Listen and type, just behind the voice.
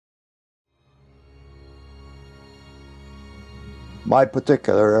my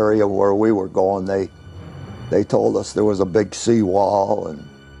particular area where we were going, they told us there was a big seawall and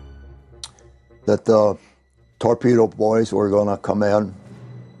that the torpedo boys were going to come in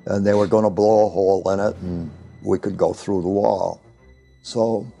and they were going to blow a hole in it and we could go through the wall.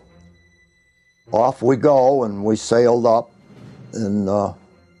 So off we go, and we sailed up and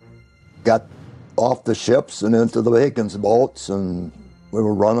got off the ships and into the Higgins boats, and we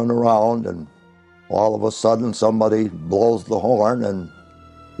were running around, and all of a sudden somebody blows the horn and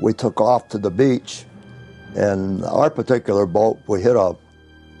we took off to the beach. And our particular boat, we hit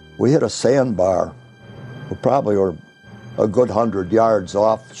a sandbar. We probably were a good 100 yards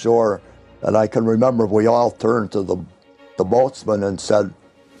offshore, and I can remember we all turned to the boatsman and said,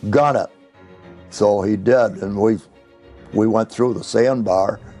 "Gun it." So he did, and we went through the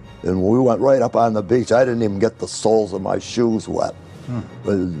sandbar, and we went right up on the beach. I didn't even get the soles of my shoes wet.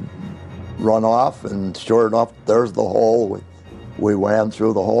 We run off, and sure enough, there's the hole. We ran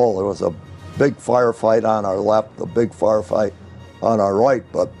through the hole. There was a big firefight on our left, a big firefight on our right,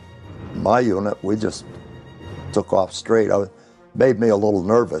 but my unit, we just took off straight. It made me a little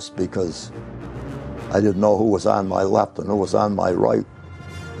nervous because I didn't know who was on my left and who was on my right.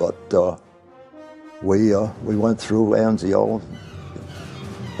 But we went through Anzio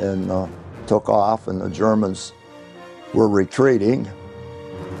and took off, and the Germans were retreating.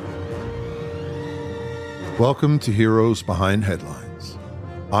 Welcome to Heroes Behind Headlines.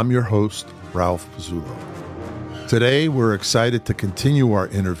 I'm your host, Ralph Pizzulo. Today, we're excited to continue our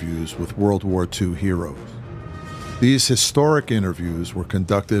interviews with World War II heroes. These historic interviews were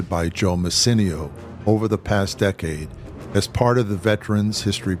conducted by Joe Massinio over the past decade as part of the Veterans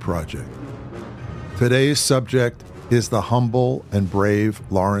History Project. Today's subject is the humble and brave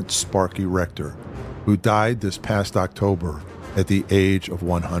Laurence Sparky Rector, who died this past October at the age of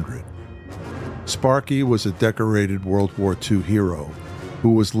 100. Sparky was a decorated World War II hero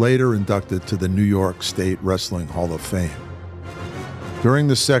who was later inducted to the New York State Wrestling Hall of Fame. During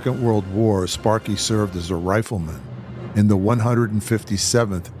the Second World War, Sparky served as a rifleman in the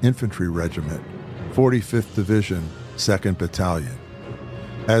 157th Infantry Regiment, 45th Division, 2nd Battalion.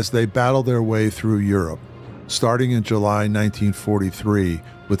 As they battled their way through Europe, starting in July 1943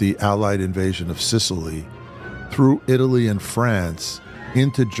 with the Allied invasion of Sicily, through Italy and France,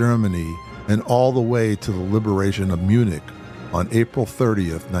 into Germany, and all the way to the liberation of Munich on April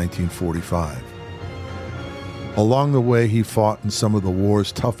 30th, 1945. Along the way, he fought in some of the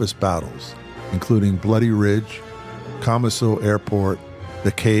war's toughest battles, including Bloody Ridge, Comiso Airport,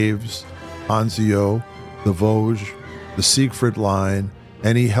 the Caves, Anzio, the Vosges, the Siegfried Line,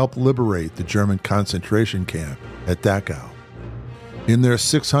 and he helped liberate the German concentration camp at Dachau. In their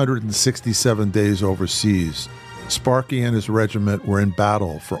 667 days overseas, Sparky and his regiment were in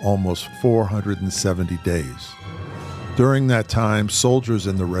battle for almost 470 days. During that time, soldiers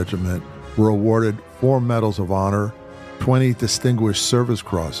in the regiment were awarded 4 Medals of Honor, 20 Distinguished Service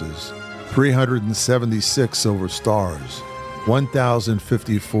Crosses, 376 Silver Stars,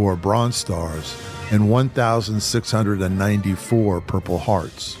 1,054 Bronze Stars, and 1,694 Purple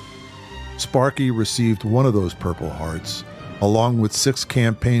Hearts. Sparky received one of those Purple Hearts, along with 6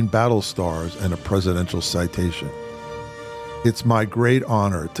 campaign battle stars and a presidential citation. It's my great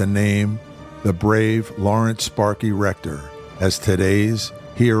honor to name the brave Laurence Sparky Rector as today's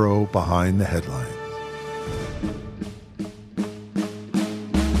hero behind the headlines.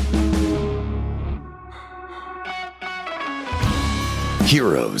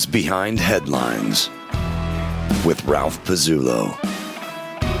 Heroes Behind Headlines with Ralph Pizzulo.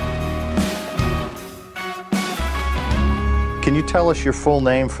 Can you tell us your full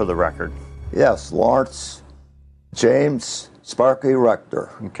name for the record? Yes, Laurence James Sparky Rector.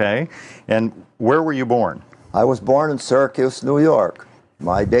 Okay. And where were you born? I was born in Syracuse, New York.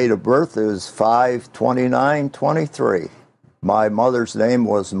 My date of birth is 5/29/23. My mother's name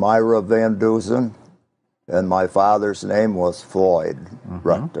was Myra Van Dusen, and my father's name was Floyd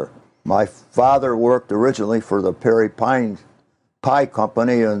Rector. My father worked originally for the Perry Pie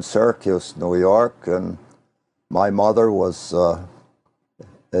Company in Syracuse, New York, and my mother was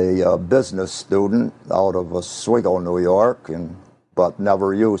a business student out of Oswego, New York, but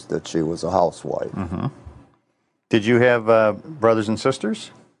never used it. She was a housewife. Did you have brothers and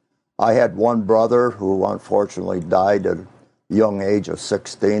sisters? I had one brother who unfortunately died at a young age of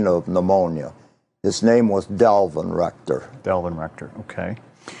 16 of pneumonia. His name was Delvin Rector. Delvin Rector, okay.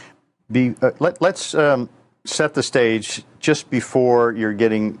 Let's set the stage just before you're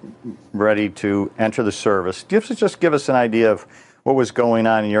getting ready to enter the service. Just give us an idea of what was going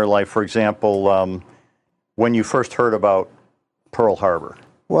on in your life. For example, when you first heard about Pearl Harbor.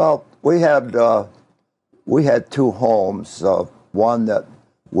 Well, we had 2 homes. one that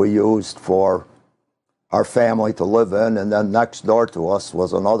we used for our family to live in, and then next door to us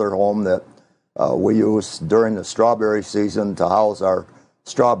was another home that we used during the strawberry season to house our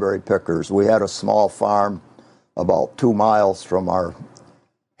strawberry pickers. We had a small farm about 2 miles from our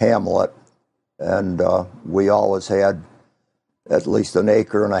hamlet, and we always had at least an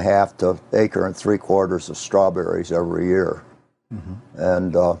acre and a half to acre and 3/4 of strawberries every year.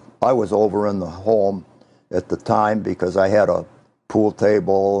 And I was over in the home at the time because I had a pool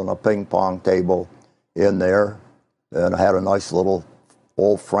table and a ping pong table in there, and I had a nice little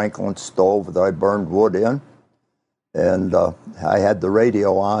old Franklin stove that I burned wood in, and I had the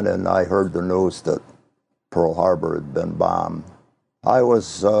radio on, and I heard the news that Pearl Harbor had been bombed. I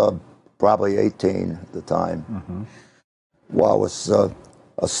was probably 18 at the time. Well, I was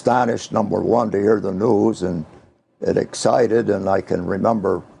astonished, number one, to hear the news, and it excited, and I can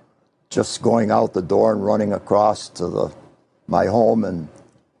remember just going out the door and running across to my home, and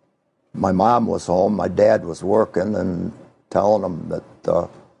my mom was home, my dad was working, and telling them that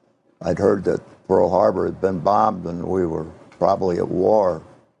I'd heard that Pearl Harbor had been bombed and we were probably at war.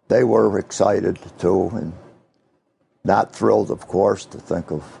 They were excited too, and not thrilled, of course, to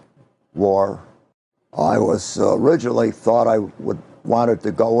think of war. I was originally thought I wanted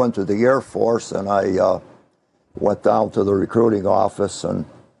to go into the Air Force, and I went down to the recruiting office and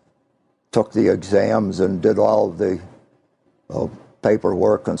took the exams and did all of the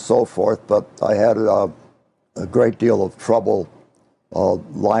paperwork and so forth, but I had a great deal of trouble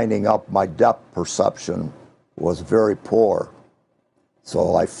lining up. My depth perception was very poor,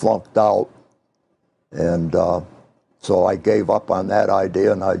 so I flunked out, and so I gave up on that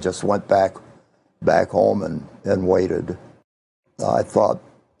idea, and I just went back home and waited. I thought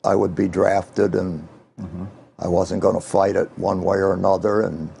I would be drafted, and I wasn't going to fight it one way or another,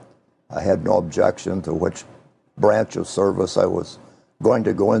 and I had no objection to which branch of service I was going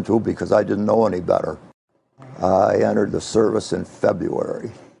to go into because I didn't know any better. I entered the service in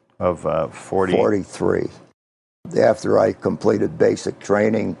February of 43. After I completed basic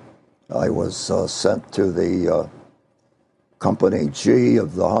training, I was sent to the Company G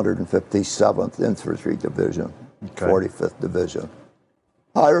of the 157th Infantry Division, 45th Division.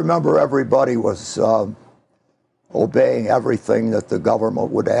 I remember everybody was obeying everything that the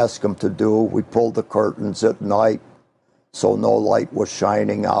government would ask them to do. We pulled the curtains at night so no light was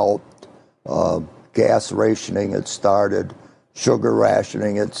shining out. Gas rationing had started. Sugar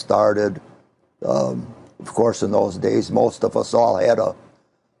rationing had started. Of course, in those days, most of us all had a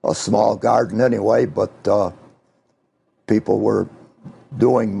small garden anyway, but people were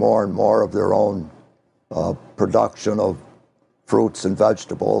doing more and more of their own production of fruits and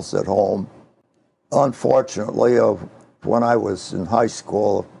vegetables at home. Unfortunately, when I was in high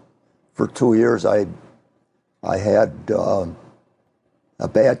school, for 2 years, I had a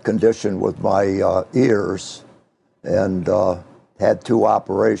bad condition with my ears, and had 2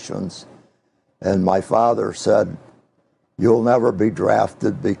 operations. And my father said, "You'll never be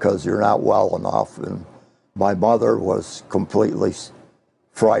drafted because you're not well enough." And my mother was completely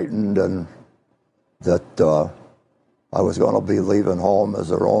frightened, and that I was going to be leaving home as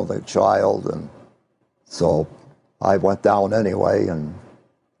her only child. And so I went down anyway and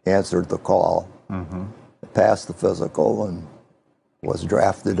answered the call, passed the physical, and was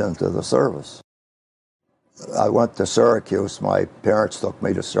drafted into the service. I went to Syracuse. My parents took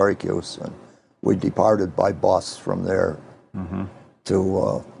me to Syracuse, and we departed by bus from there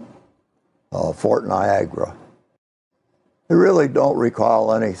to Fort Niagara. I really don't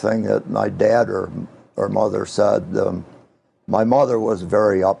recall anything that my dad or mother said. My mother was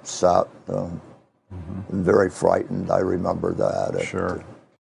very upset and very frightened. I remember that. Sure.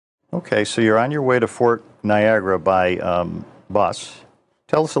 Okay, so you're on your way to Fort Niagara by bus.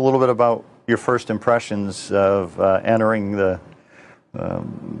 Tell us a little bit about your first impressions of entering the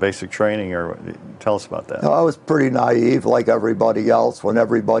basic training, or tell us about that. I was pretty naive, like everybody else. When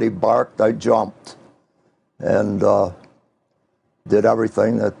everybody barked, I jumped and did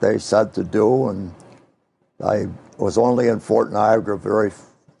everything that they said to do. And I was only in Fort Niagara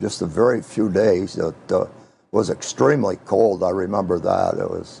just a very few days. It was extremely cold. I remember that. It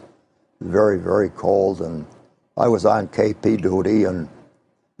was very, very cold, and I was on KP duty in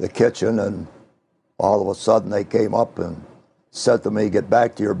the kitchen, and all of a sudden they came up and said to me, "Get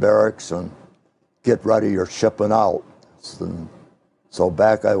back to your barracks and get ready, you're shipping out." And so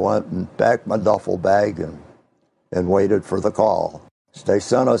back I went and packed my duffel bag and waited for the call. They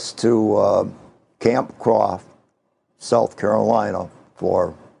sent us to Camp Croft, South Carolina,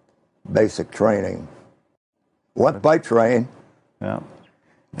 for basic training. Went by train. Yeah.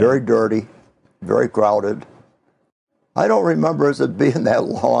 Very dirty, very crowded. I don't remember it being that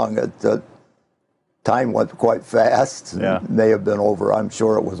long. Time went quite fast. Yeah. It may have been over. I'm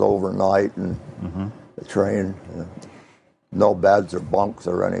sure it was overnight, and the train, no beds or bunks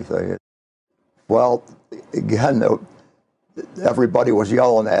or anything. Well, again, everybody was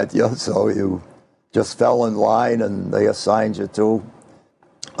yelling at you, so you just fell in line, and they assigned you to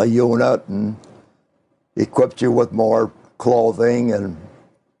a unit and equipped you with more clothing and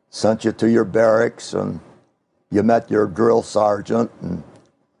sent you to your barracks, and you met your drill sergeant,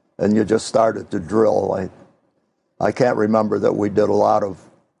 and you just started to drill. I can't remember that we did a lot of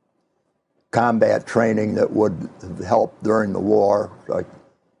combat training that would help during the war.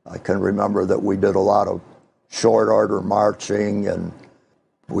 I can remember that we did a lot of short order marching, and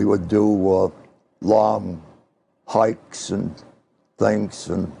we would do long hikes and things,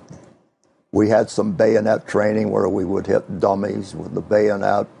 and we had some bayonet training where we would hit dummies with the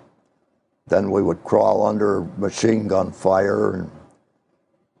bayonet. Then we would crawl under machine gun fire, and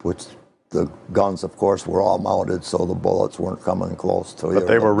which the guns, of course, were all mounted, so the bullets weren't coming close to you. But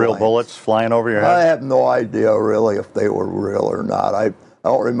they were real bullets flying over your head? I have no idea, really, if they were real or not. I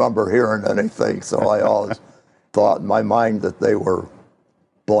don't remember hearing anything, so I always thought in my mind that they were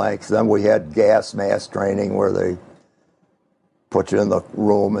blanks. Then we had gas mask training where they put you in the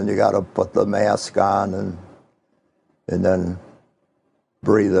room and you got to put the mask on and then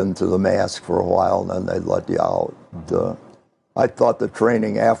breathe into the mask for a while, and then they'd let you out. I thought the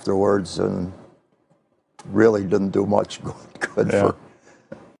training afterwards and really didn't do much good Yeah.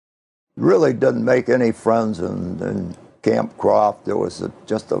 really didn't make any friends in Camp Croft. It was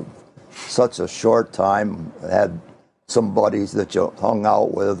such a short time. I had some buddies that you hung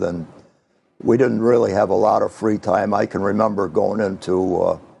out with, and we didn't really have a lot of free time. I can remember going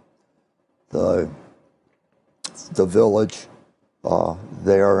into the village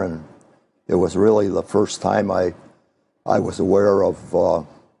there, and it was really the first time I was aware of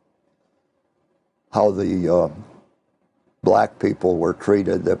how the black people were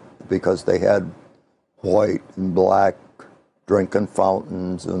treated, because they had white and black drinking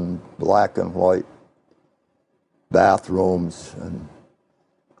fountains and black and white bathrooms. And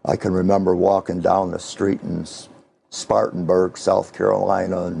I can remember walking down the street in Spartanburg, South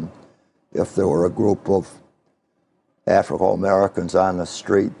Carolina, and if there were a group of Afro-Americans on the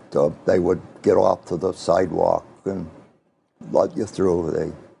street, they would get off to the sidewalk and let you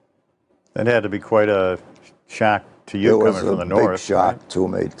through. It had to be quite a shock to you coming from the north. It was a big shock right? to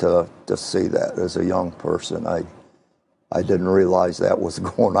me to see that as a young person. I didn't realize that was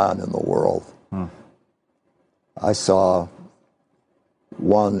going on in the world. I saw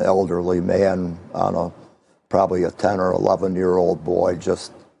one elderly man on probably a 10 or 11-year-old boy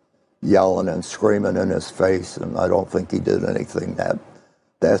just yelling and screaming in his face, and I don't think he did anything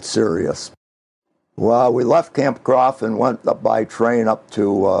that serious. Well, we left Camp Croft and went up by train up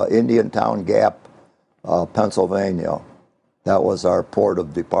to Indiantown Gap, Pennsylvania. That was our port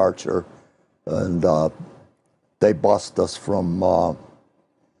of departure, and they bused us from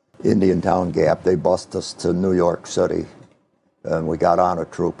Indiantown Gap. They bused us to New York City, and we got on a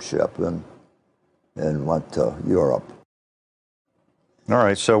troop ship and went to Europe. All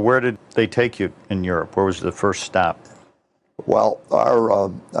right, so where did they take you in Europe? Where was the first stop? Well,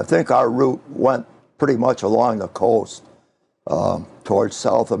 I think our route went pretty much along the coast towards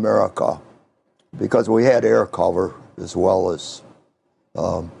South America, because we had air cover as well as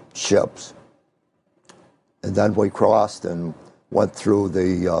ships. And then we crossed and went through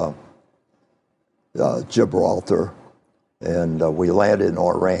the Gibraltar, and we landed in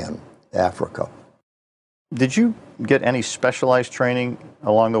Oran, Africa. Did you get any specialized training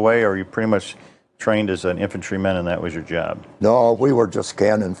along the way, or were you pretty much trained as an infantryman and that was your job? No, we were just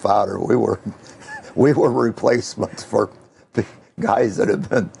cannon fodder. We were replacements for guys that had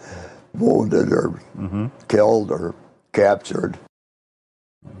been wounded or killed or captured.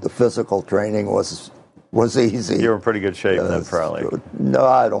 The physical training was easy. You were in pretty good shape then, probably. No,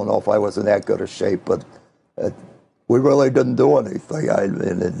 I don't know if I was in that good a shape, but we really didn't do anything. I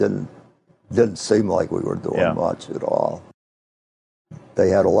mean, it didn't seem like we were doing much at all. They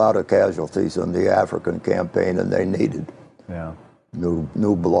had a lot of casualties in the African campaign, and they needed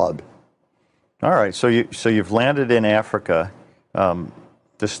new blood. All right, so you've landed in Africa.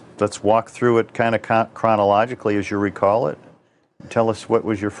 Let's walk through it kind of chronologically as you recall it. Tell us, what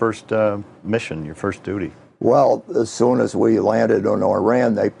was your first mission, your first duty? Well, as soon as we landed in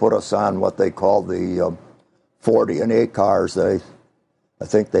Oran, they put us on what they called the 40-and-8 cars. I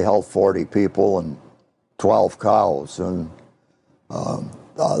think they held 40 people and 12 cows. And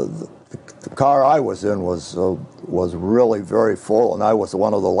the car I was in was really very full, and I was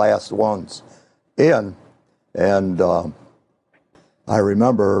one of the last ones in. And I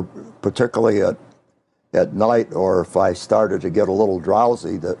remember, particularly at night, or if I started to get a little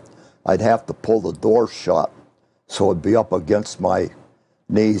drowsy, that I'd have to pull the door shut so it'd be up against my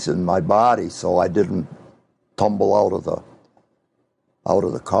knees and my body so I didn't tumble out of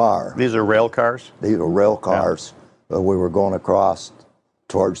the car. These are rail cars? These are rail cars. Yeah. We were going across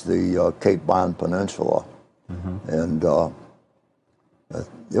towards the Cape Bon Peninsula. And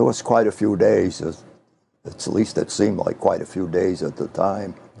it was quite a few days. At least it seemed like quite a few days at the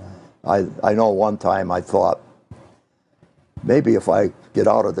time. I know one time I thought, maybe if I get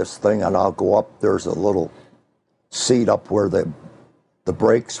out of this thing and I'll go up, there's a little seat up where the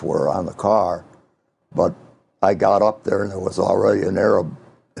brakes were on the car. But I got up there and there was already an Arab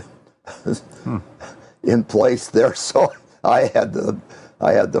in place there, so I had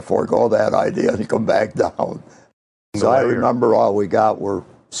to forego that idea and come back down. So I remember all we got were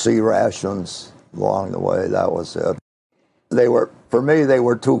sea rations along the way. That was it. For me, they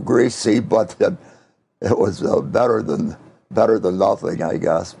were too greasy, but it was better than nothing, I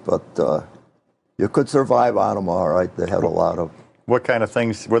guess. But you could survive on them all right. They had a lot of. What kind of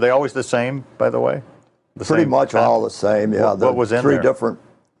things were they always the same? By the way, pretty much all the same. Yeah. What was in there?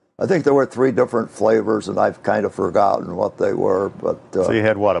 I think there were 3 different flavors, and I've kind of forgotten what they were. But so you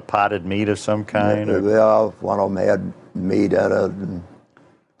had what, a potted meat of some kind? Yeah, one of them had meat in it and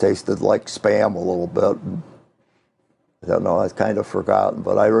tasted like Spam a little bit. And, I don't know, I've kind of forgotten,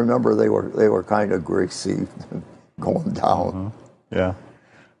 but I remember they were kind of greasy going down. Yeah.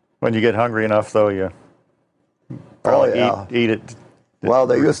 When you get hungry enough, though, you probably eat it. Well,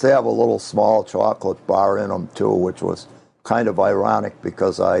 they used to have a little small chocolate bar in them, too, which was kind of ironic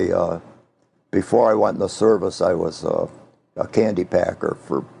because before I went in the service, I was a candy packer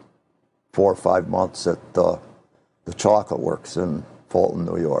for 4 or 5 months at the Chocolate Works in Fulton,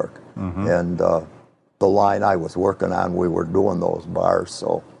 New York. And the line I was working on, we were doing those bars.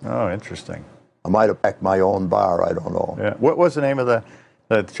 So. Oh, interesting. I might have packed my own bar. I don't know. Yeah. What was the name of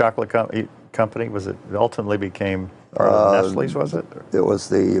the chocolate company? Was it ultimately became part of Nestle's? Was it? It was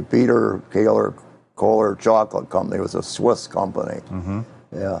the Peter Kohler Chocolate Company. It was a Swiss company.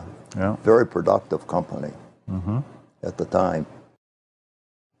 Yeah. Very productive company at the time.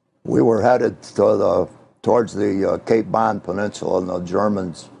 We were headed towards the Cape Bon Peninsula, and the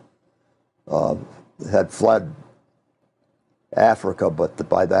Germans had fled Africa, but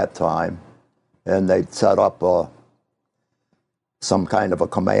by that time, and they'd set up some kind of a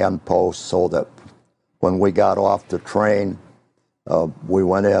command post so that when we got off the train, we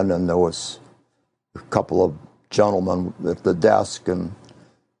went in and there was a couple of gentlemen at the desk, and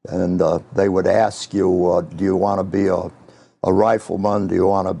they would ask you, do you want to be a rifleman? Do you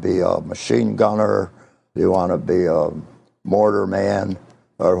want to be a machine gunner? Do you want to be a mortar man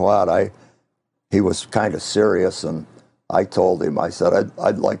or what? He was kind of serious, and I told him, I said,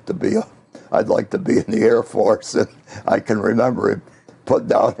 I'd like to be in the Air Force. And I can remember him put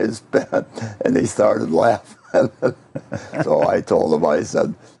down his pen, and he started laughing. So I told him, I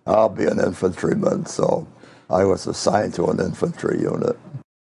said, I'll be an infantryman. So I was assigned to an infantry unit.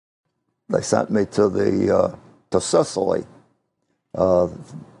 They sent me to Sicily.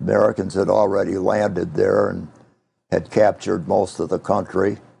 Americans had already landed there and had captured most of the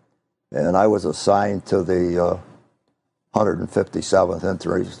country. And I was assigned to the 157th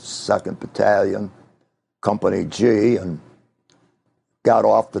Infantry 2nd Battalion, Company G, and got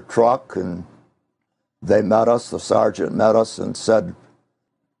off the truck, and they met us, the sergeant met us and said,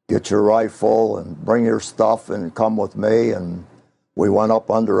 get your rifle and bring your stuff and come with me. And we went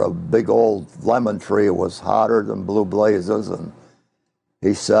up under a big old lemon tree. It was hotter than blue blazes, and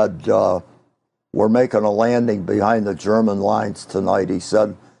he said, we're making a landing behind the German lines tonight, he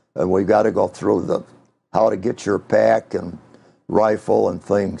said, and we got to go through how to get your pack and rifle and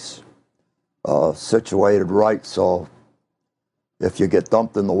things situated right, so if you get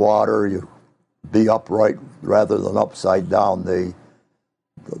dumped in the water, you be upright rather than upside down. The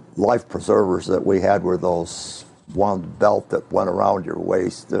life preservers that we had were those one belt that went around your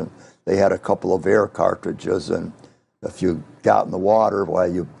waist, and they had a couple of air cartridges, and if you got in the water, well,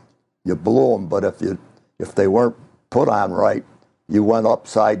 you blew them, but if they weren't put on right, you went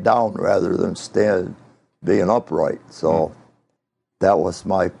upside down rather than being upright. So that was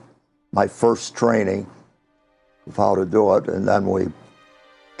my first training of how to do it. And then we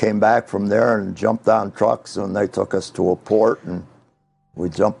came back from there and jumped on trucks, and they took us to a port, and we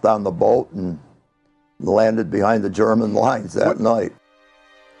jumped on the boat and landed behind the German lines that night.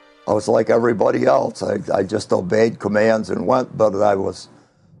 I was like everybody else. I just obeyed commands and went, but I was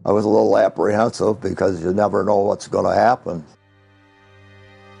a little apprehensive because you never know what's going to happen.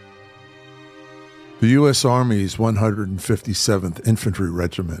 The U.S. Army's 157th Infantry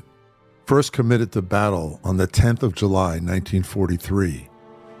Regiment first committed to battle on the 10th of July, 1943,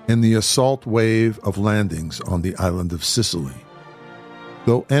 in the assault wave of landings on the island of Sicily.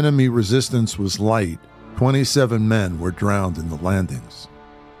 Though enemy resistance was light, 27 men were drowned in the landings.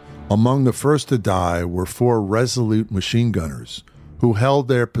 Among the first to die were 4 resolute machine gunners who held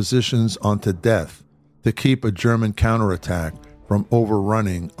their positions unto death to keep a German counterattack from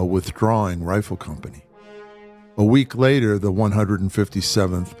overrunning a withdrawing rifle company. A week later, the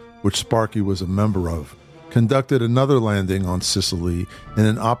 157th, which Sparky was a member of, conducted another landing on Sicily in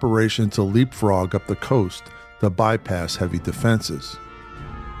an operation to leapfrog up the coast to bypass heavy defenses.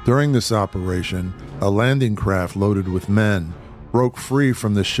 During this operation, a landing craft loaded with men broke free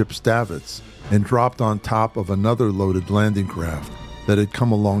from the ship's davits and dropped on top of another loaded landing craft that had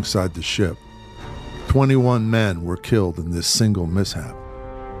come alongside the ship. 21 men were killed in this single mishap.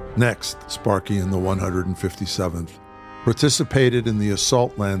 Next, Sparky and the 157th participated in the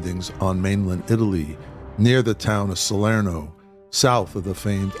assault landings on mainland Italy near the town of Salerno, south of the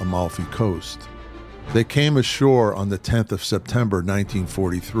famed Amalfi Coast. They came ashore on the 10th of September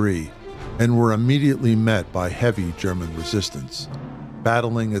 1943 and were immediately met by heavy German resistance,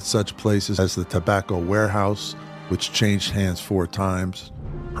 battling at such places as the Tobacco Warehouse, which changed hands 4 times,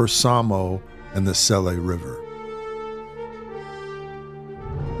 Persamo, and the Selle River.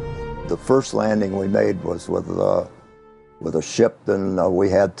 The first landing we made was with a ship, and we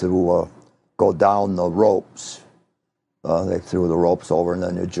had to go down the ropes. They threw the ropes over, and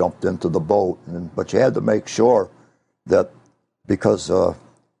then you jumped into the boat. But you had to make sure that, because the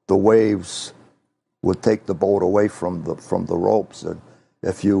waves would take the boat away from the ropes, and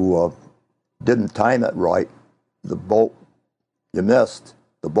if you didn't time it right, the boat you missed,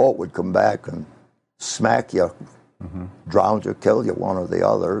 the boat would come back and smack you, drown you, kill you, one or the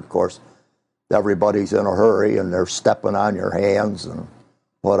other. Of course, everybody's in a hurry and they're stepping on your hands and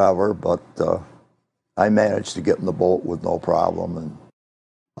whatever, but I managed to get in the boat with no problem. And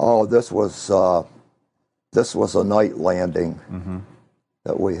this was a night landing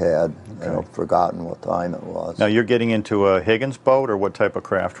that we had. Okay. I've forgotten what time it was. Now you're getting into a Higgins boat, or what type of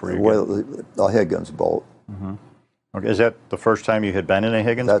craft were you getting? A Higgins boat. Okay. Is that the first time you had been in a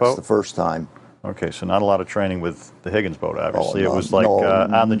Higgins boat? That's the first time. Okay, so not a lot of training with the Higgins boat, obviously. It was like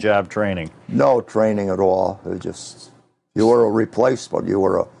on-the-job training. No training at all. You were a replacement. You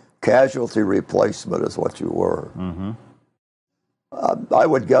were a casualty replacement is what you were. I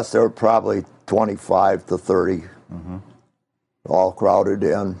would guess there were probably 25 to 30, all crowded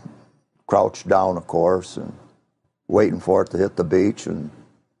in, crouched down, of course, and waiting for it to hit the beach and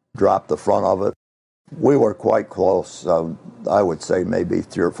drop the front of it. We were quite close. I would say maybe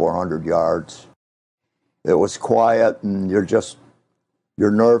 300 or 400 yards. It was quiet, and you're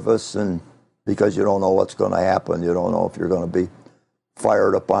nervous, and because you don't know what's going to happen. You don't know if you're going to be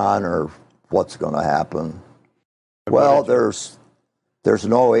fired upon or what's going to happen. Well, there's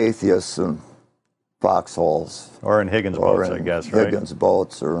no atheists in foxholes. Or in Higgins boats, I guess, right? Higgins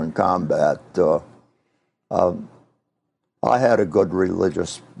boats or in combat. I had a good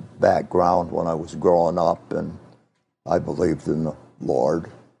religious background when I was growing up, and I believed in the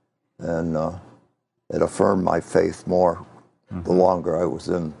Lord, and it affirmed my faith more the longer I was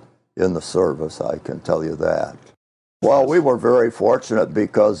in the service, I can tell you that. Well, we were very fortunate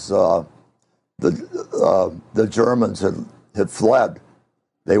because the Germans had fled.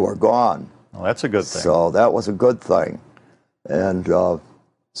 They were gone. Well, that's a good thing. So that was a good thing. And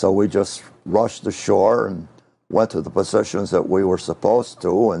so we just rushed ashore and went to the positions that we were supposed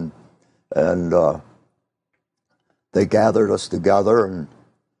to, and they gathered us together,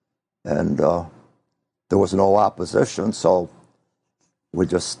 and there was no opposition, so we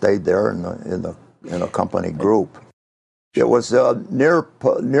just stayed there in a company group. It was near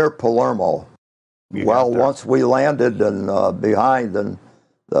Palermo. Well, once we landed and behind, and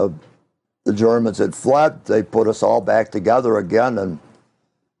the Germans had fled, they put us all back together again,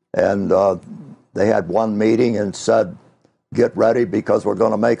 and they had one meeting and said, "Get ready because we're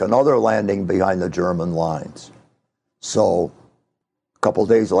going to make another landing behind the German lines." So a couple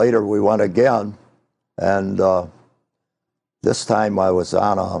days later, we went again, and this time I was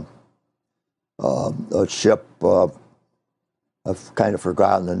on a ship. I've kind of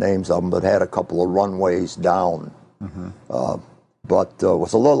forgotten the names of them, but had a couple of runways down. But it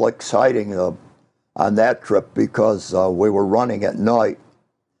was a little exciting on that trip because we were running at night,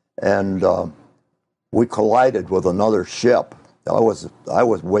 and we collided with another ship. I was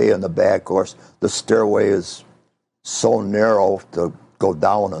way in the back. Of course, the stairway is so narrow to go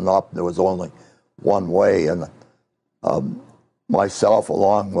down and up. There was only one way, and myself,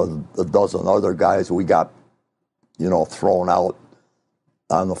 along with a dozen other guys, we got, thrown out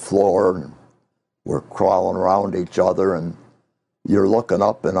on the floor, and we're crawling around each other, and you're looking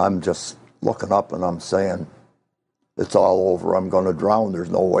up, and I'm just looking up, and I'm saying, it's all over. I'm going to drown. There's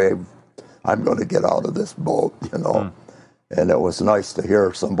no way I'm going to get out of this boat, And it was nice to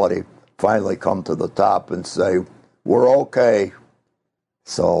hear somebody finally come to the top and say, we're okay.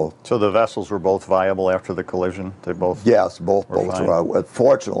 So the vessels were both viable after the collision? They both? Yes, both boats fine? were.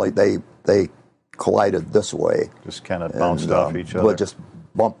 Fortunately, they collided this way. Just kind of bounced off each other? But just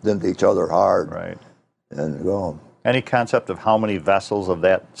bumped into each other hard. Right. And any concept of how many vessels of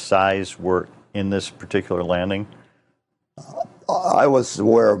that size were in this particular landing? I was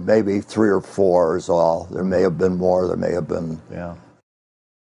aware of maybe 3 or 4 is all. There may have been more. There may have been. Yeah.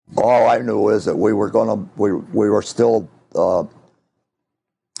 All I knew is that we were still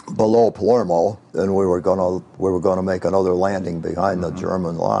below Palermo, and we were gonna make another landing behind the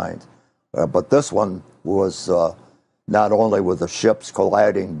German lines. But this one was not only with the ships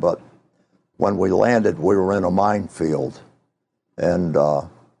colliding, but when we landed, we were in a minefield, and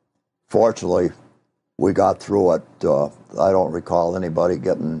fortunately, we got through it. I don't recall anybody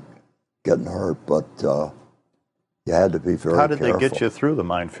getting hurt, but you had to be very careful. How did they get you through the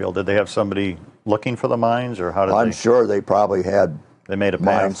minefield? Did they have somebody looking for the mines, or how did I'm sure they probably had made a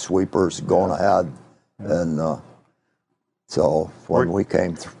mine path? sweepers going ahead, and so when we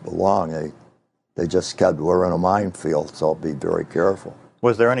came along, they just said we're in a minefield, so be very careful.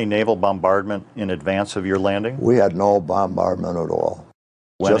 Was there any naval bombardment in advance of your landing? We had no bombardment at all.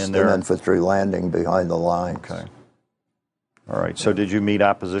 Went just in there? an infantry landing behind the lines. Okay. All right. So did you meet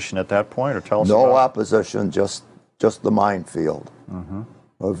opposition at that point, or tell us No about opposition, just the minefield. Mm-hmm.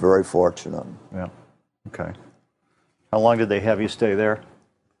 I was very fortunate. Yeah. Okay. How long did they have you stay there?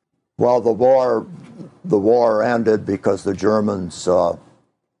 Well, the war ended because the Germans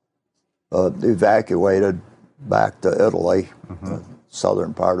evacuated back to Italy, the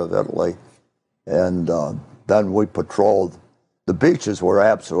southern part of Italy, and then we patrolled. The beaches were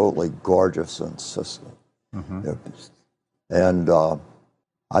absolutely gorgeous in Sicily, and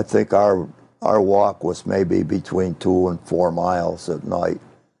I think our walk was maybe between 2 and 4 miles at night,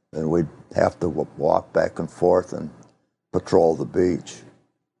 and we'd have to walk back and forth and patrol the beach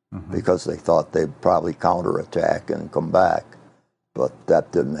because they thought they'd probably counterattack and come back, but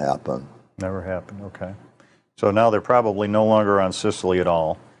that didn't happen. Never happened. Okay. So now they're probably no longer on Sicily at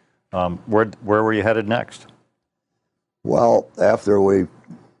all. Where were you headed next? Well, after we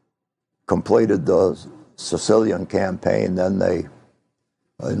completed the Sicilian campaign, then they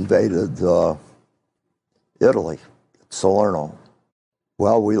invaded Italy, Salerno.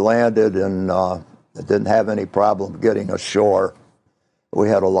 Well, we landed and didn't have any problem getting ashore. We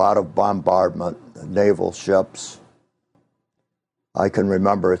had a lot of bombardment, naval ships. I can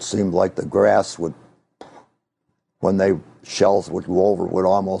remember it seemed like the grass would, when shells would go over, would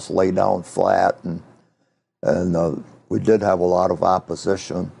almost lay down flat, and we did have a lot of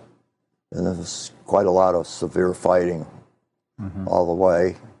opposition, and there was quite a lot of severe fighting all the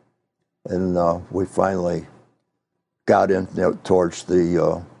way. And we finally got in towards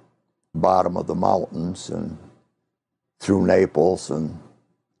the bottom of the mountains and through Naples. And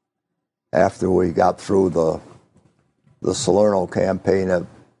after we got through the Salerno campaign, it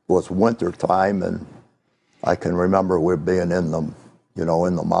was winter time, and I can remember we being in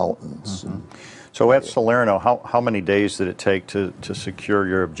the mountains. So at Salerno, how many days did it take to secure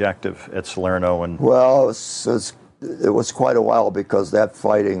your objective at Salerno? And well, it was quite a while because that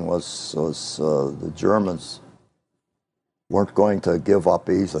fighting was the Germans weren't going to give up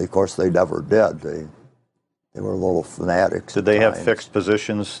easily. Of course, they never did. They were little fanatics. Did they have fixed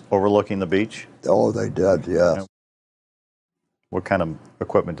positions overlooking the beach? Oh, they did, yes. What kind of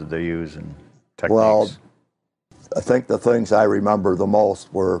equipment did they use and techniques? Well, I think the things I remember the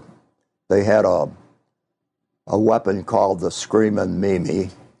most were they had a weapon called the Screamin' Mimi,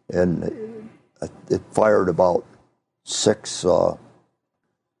 and it fired about 6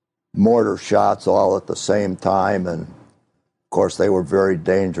 mortar shots all at the same time, and of course they were very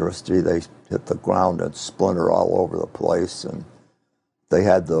dangerous. They hit the ground and splinter all over the place. And they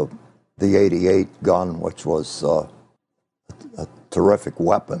had the 88 gun, which was a terrific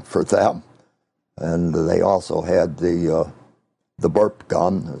weapon for them, and they also had the burp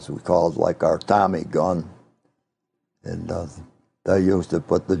gun, as we called, like our Tommy gun, and they used it.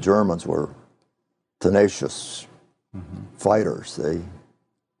 But the Germans were tenacious fighters.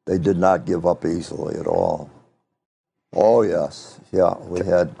 They did not give up easily at all. Oh yes, yeah,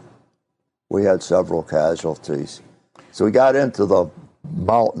 we had several casualties. So we got into the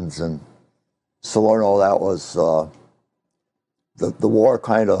mountains in Salerno. That was the war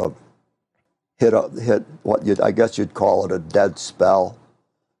kind of hit what I guess you'd call it a dead spell.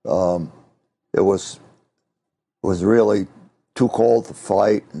 It was really too cold to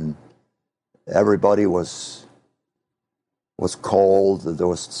fight, and everybody was cold. There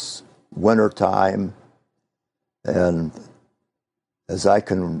was winter time, and as I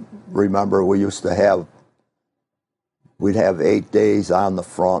can remember, we'd have 8 days on the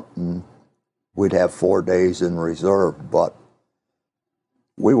front, and we'd have 4 days in reserve, but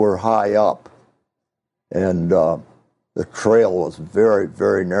we were high up, and the trail was very,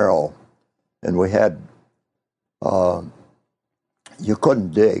 very narrow, and we had, you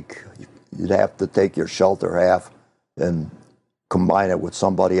couldn't dig. You'd have to take your shelter half and combine it with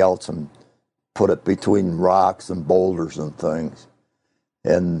somebody else and put it between rocks and boulders and things.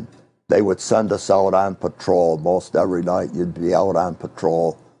 And they would send us out on patrol. Most every night you'd be out on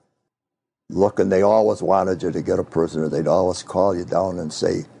patrol looking. They always wanted you to get a prisoner. They'd always call you down and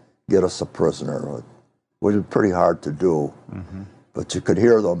say, get us a prisoner, which was pretty hard to do. Mm-hmm. But you could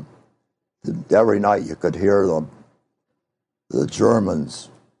hear them. Every night you could hear them, the Germans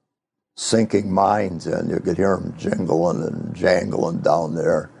sinking mines, and you could hear them jingling and jangling down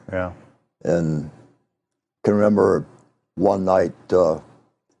there. Yeah. And I can remember one night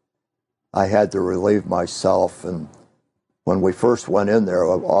I had to relieve myself, and when we first went in there,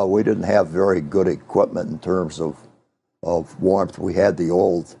 we didn't have very good equipment in terms of warmth. We had the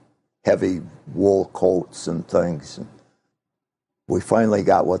old heavy wool coats and things. We finally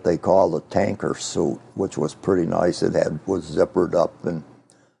got what they called a tanker suit, which was pretty nice. It was zippered up, and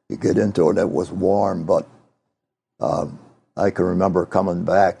you get into it, it was warm, but I can remember coming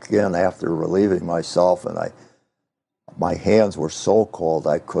back in after relieving myself, and my hands were so cold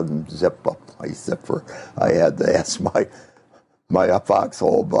I couldn't zip up my zipper. I had to ask my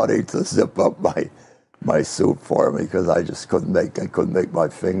foxhole buddy to zip up my suit for me because I just couldn't make my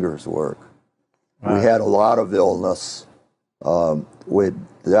fingers work. Wow. We had a lot of illness.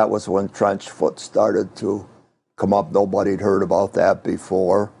 That was when trench foot started to come up. Nobody'd heard about that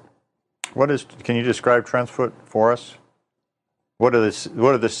before. Can you describe trench foot for us? What are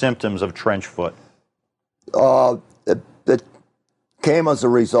the symptoms of trench foot? It came as a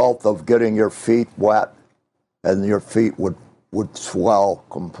result of getting your feet wet, and your feet would swell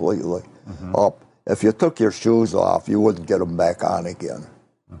completely up. If you took your shoes off, you wouldn't get them back on again.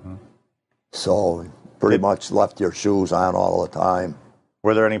 Mm-hmm. So pretty much left your shoes on all the time.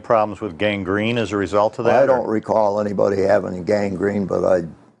 Were there any problems with gangrene as a result of that? I don't recall anybody having gangrene, but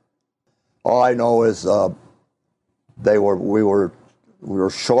all I know is we were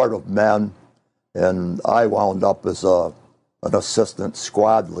short of men, and I wound up as an assistant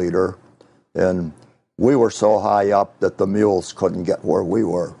squad leader, and we were so high up that the mules couldn't get where we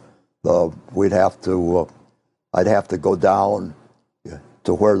were. I'd have to go down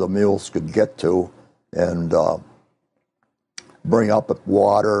to where the mules could get to and bring up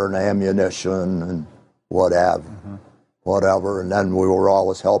water and ammunition and whatever. And then we were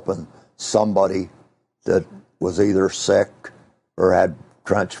always helping somebody that was either sick or had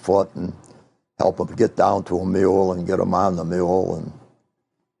trench foot and help them get down to a mule and get them on the mule and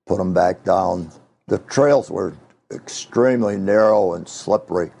put them back down. The trails were extremely narrow and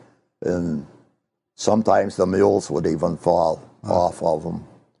slippery, and sometimes the mules would even fall off of them.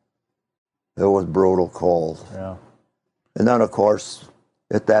 It was brutal cold. Yeah. And then, of course,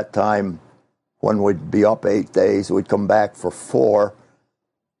 at that time, when we'd be up 8 days, we'd come back for 4.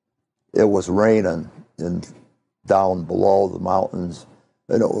 It was raining down below the mountains,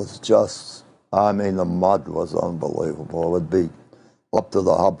 and it was just, the mud was unbelievable. It would be up to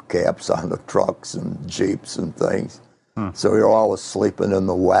the hubcaps on the trucks and Jeeps and things. So you're always sleeping in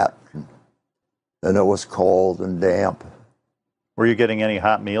the wet, and it was cold and damp. Were you getting any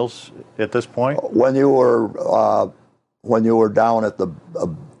hot meals at this point? When you were down at the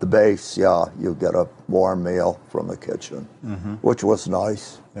base, yeah, you get a warm meal from the kitchen, which was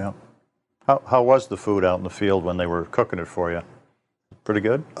nice. Yeah. How was the food out in the field when they were cooking it for you? Pretty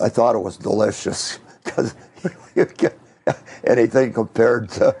good? I thought it was delicious because you get anything compared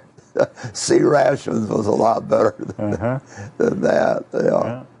to sea rations was a lot better than that.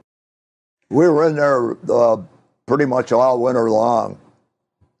 Yeah. We were in there pretty much all winter long.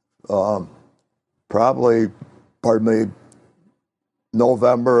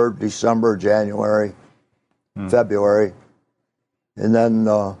 November, December, January, February. And then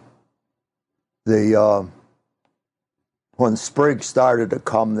when spring started to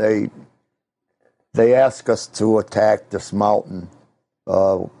come, they asked us to attack this mountain.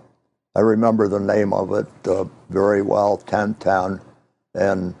 I remember the name of it very well, 1010,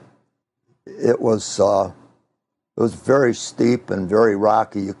 and it was was very steep and very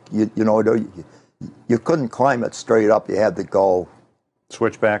rocky. You couldn't climb it straight up. You had to go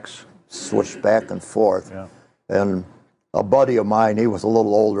Switchbacks. switch back and forth. Yeah. And a buddy of mine, he was a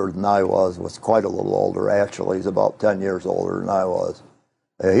little older than I was quite a little older, actually. He's about 10 years older than I was.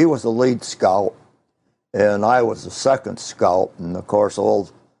 He was the lead scout, and I was the second scout. And, of course,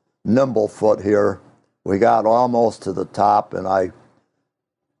 old Nimblefoot here, we got almost to the top, and it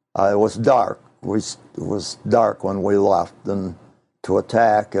was dark. It was dark when we left and to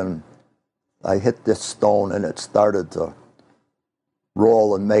attack, and I hit this stone, and it started to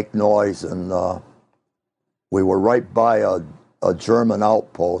roll and make noise, and we were right by a German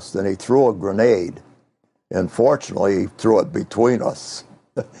outpost, and he threw a grenade, and fortunately he threw it between us,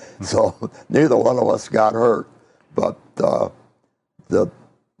 so neither one of us got hurt. But the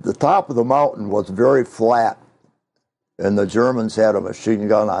top of the mountain was very flat, and the Germans had a machine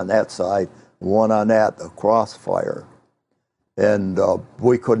gun on that side, one on that, a crossfire, and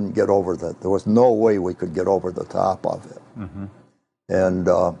we couldn't get over that. There was no way we could get over the top of it. Mm-hmm. And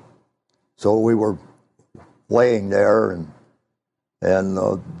so we were laying there,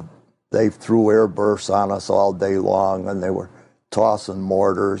 and they threw air bursts on us all day long, and they were tossing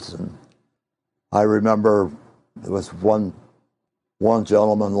mortars. And I remember there was one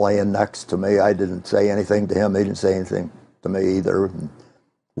gentleman laying next to me. I didn't say anything to him. He didn't say anything to me either. And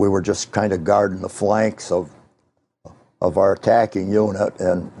we were just kind of guarding the flanks of our attacking unit,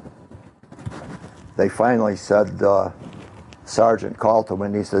 and they finally said, Sergeant called to me,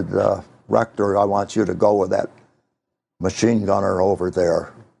 and he said, Rector, I want you to go with that machine gunner over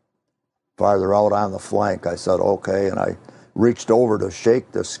there, farther out on the flank. I said, okay, and I reached over to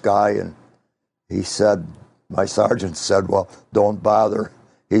shake this guy, and he said, my sergeant said, well, don't bother,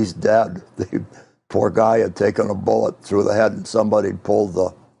 he's dead. The poor guy had taken a bullet through the head, and somebody pulled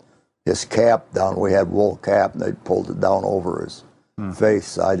his cap down. We had wool cap, and they pulled it down over his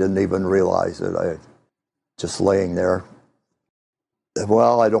face. I didn't even realize it. I just laying there.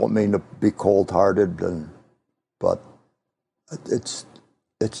 Well, I don't mean to be cold-hearted, but it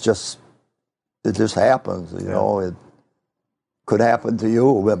just happens, you know. It could happen to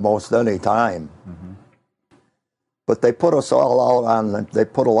you at most any time. Mm-hmm. But they put us all out they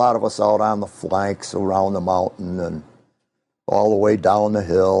put a lot of us out on the flanks around the mountain and all the way down the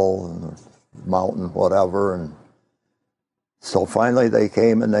hill and the mountain, whatever. And so finally they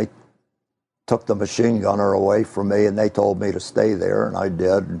came and they took the machine gunner away from me, and they told me to stay there, and I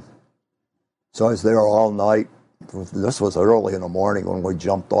did. So I was there all night. This was early in the morning when we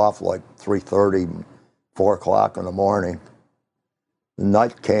jumped off, like 3:30, 4 o'clock in the morning. The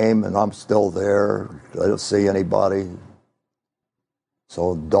night came, and I'm still there. I don't see anybody.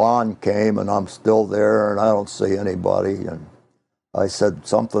 So dawn came, and I'm still there, and I don't see anybody. And I said,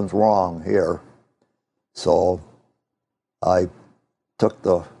 something's wrong here. So I took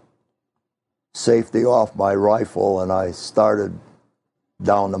the safety off my rifle, and I started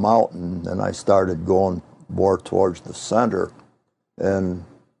down the mountain, and I started going more towards the center. And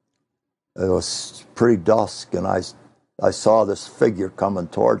it was pretty dusk, and I saw this figure coming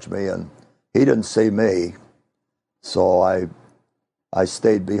towards me, and he didn't see me. So I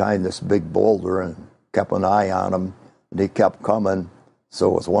stayed behind this big boulder and kept an eye on him, and he kept coming. So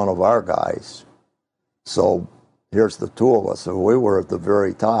it was one of our guys. So here's the two of us, and we were at the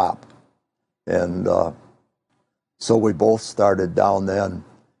very top. And so we both started down then,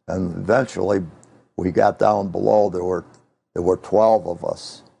 and eventually we got down below. There were 12 of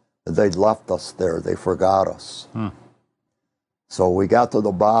us, and they'd left us there. They forgot us. So we got to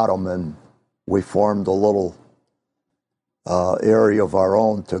the bottom, and we formed a little area of our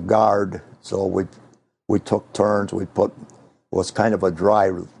own to guard. So we took turns. It was kind of a dry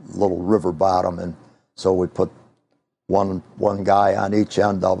little river bottom, and so we put one guy on each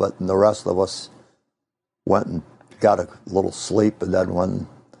end of it, and the rest of us went and got a little sleep, and then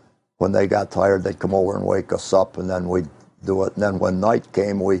when they got tired, they'd come over and wake us up, and then we'd do it. And then when night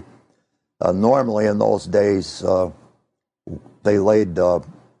came, we normally in those days they laid a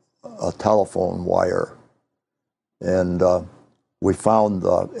telephone wire, and we found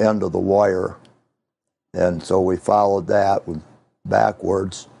the end of the wire, and so we followed that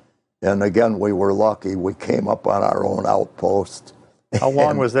backwards. And again, we were lucky. We came up on our own outpost. How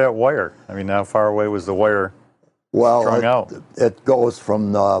long was that wire? I mean, how far away was the wire strung out? It goes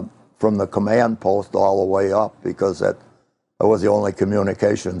from the command post all the way up, because that was the only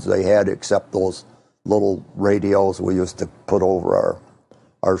communications they had, except those little radios we used to put over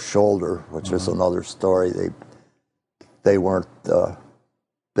our shoulder, which is another story. They weren't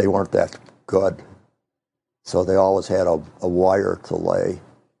that good, so they always had a wire to lay.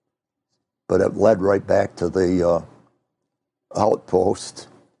 But it led right back to the outpost.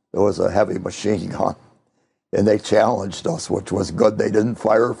 There was a heavy machine gun, and they challenged us, which was good. They didn't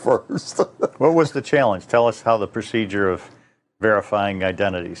fire first. What was the challenge? Tell us how the procedure of verifying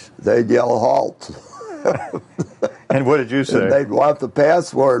identities. They'd yell, "Halt!" And what did you say? And they'd want the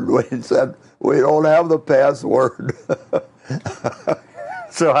password. We said, "We don't have the password."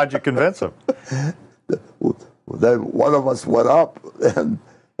 So how'd you convince them? Then one of us went up, and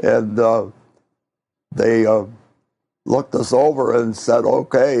they looked us over and said,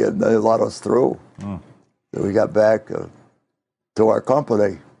 "Okay," and they let us through. So we got back to our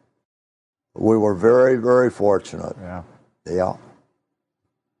company. We were very, very fortunate. Yeah. Yeah.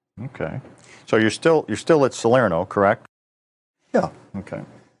 Okay. So you're still at Salerno, correct? Yeah. Okay.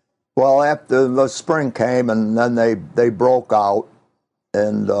 Well, after the spring came, and then they broke out,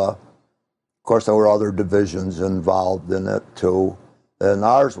 and of course there were other divisions involved in it too, and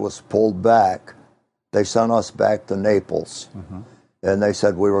ours was pulled back. They sent us back to Naples, and they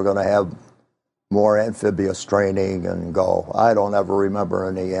said we were going to have more amphibious training and go. I don't ever remember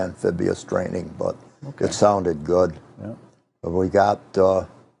any amphibious training, but it sounded good. Yeah. But we got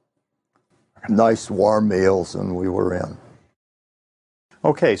nice warm meals, and we were in.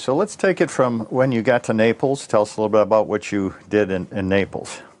 Okay, so let's take it from when you got to Naples. Tell us a little bit about what you did in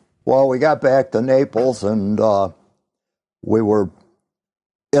Naples. Well, we got back to Naples, and we were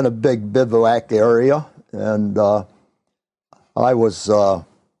in a big bivouac area, and I was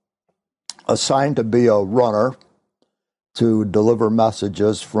assigned to be a runner to deliver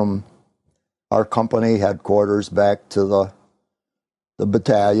messages from our company headquarters back to the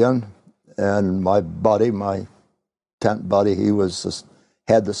battalion. And my buddy, my tent buddy, he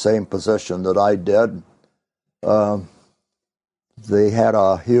had the same position that I did. They had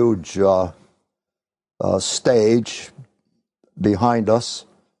a huge stage behind us.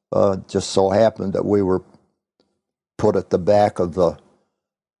 Just so happened that we were put at the back of the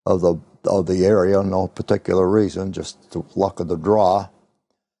area, no particular reason, just the luck of the draw.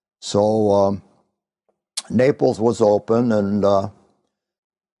 So Naples was open, and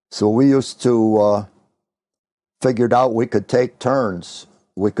so we used to figured out we could take turns.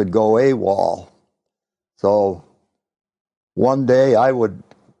 We could go AWOL. So one day I would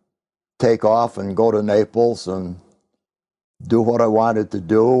take off and go to Naples and do what I wanted to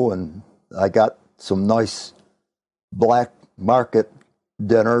do, and I got some nice black market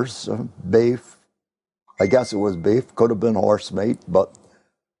dinners, beef. I guess it was beef, could have been horse meat, but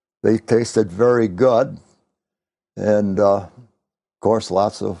they tasted very good. And of course,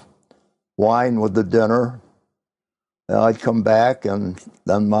 lots of wine with the dinner. And I'd come back, and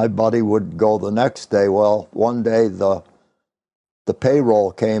then my buddy would go the next day. Well, one day the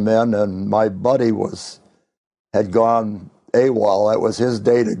payroll came in, and my buddy had gone AWOL. That was his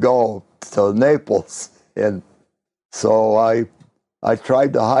day to go to Naples. And so I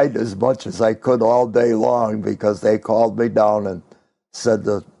tried to hide as much as I could all day long, because they called me down and said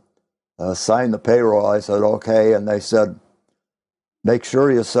to sign the payroll. I said, okay. And they said, make sure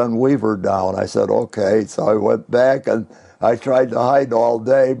you send Weaver down. I said, okay. So I went back, and I tried to hide all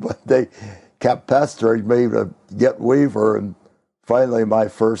day, but they kept pestering me to get Weaver. And finally, my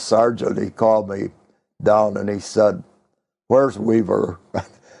first sergeant, he called me down, and he said, where's Weaver?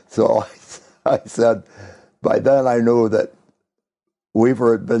 So I said, by then I knew that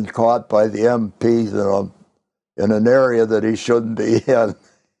Weaver had been caught by the MPs in an area that he shouldn't be in.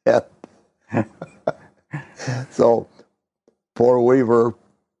 So poor Weaver,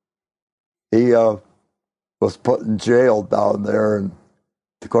 he was put in jail down there, and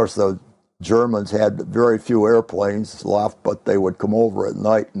of course the Germans had very few airplanes left, but they would come over at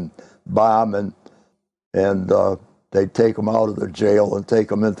night and bomb, and they'd take him out of the jail and take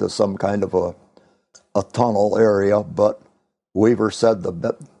him into some kind of a tunnel area. But Weaver said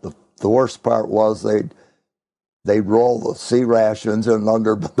the worst part was they'd roll the sea rations in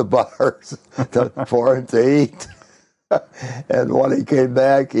under the bars for him to eat. And when he came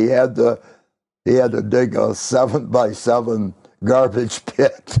back, he had to dig a 7x7 garbage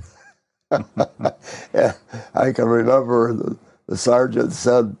pit. And I can remember the sergeant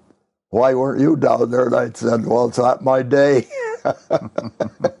said, why weren't you down there? And I said, well, it's not my day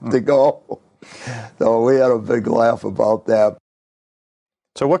to go. So we had a big laugh about that.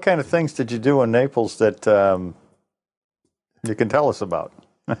 So what kind of things did you do in Naples that you can tell us about?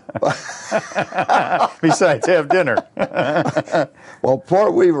 Besides have dinner. Well,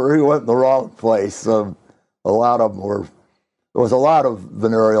 poor Weaver, he went in the wrong place. A lot of them there was a lot of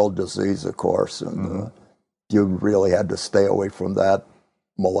venereal disease, of course, and you really had to stay away from that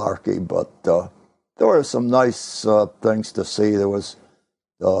malarkey. But there were some nice things to see. There was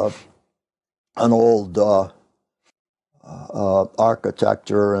an old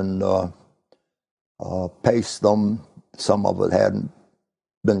architecture and paste them. Some of it hadn't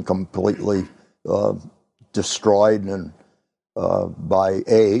been completely destroyed and by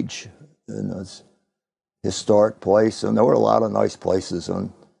age, and it's a historic place. And there were a lot of nice places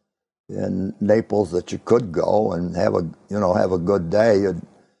in Naples that you could go and have a good day.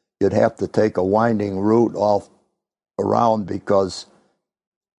 You'd have to take a winding route all around because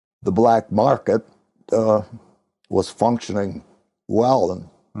the black market was functioning well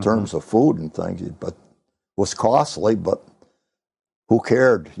in terms of food and things, but was costly. But who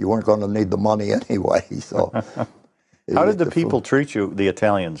cared? You weren't going to need the money anyway. So, how did the people treat you, the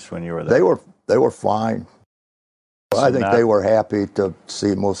Italians, when you were there? They were fine. So I think they were happy to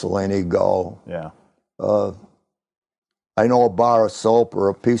see Mussolini go. Yeah. I know a bar of soap or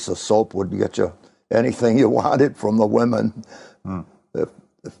a piece of soap would get you anything you wanted from the women.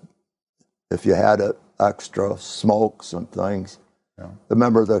 If you had extra smokes and things. Yeah.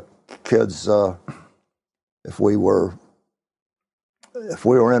 Remember the kids, if we were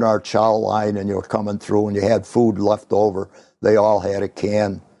in our chow line and you were coming through and you had food left over, they all had a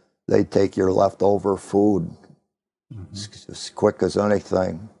can. They'd take your leftover food as quick as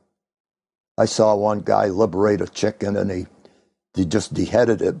anything. I saw one guy liberate a chicken and he just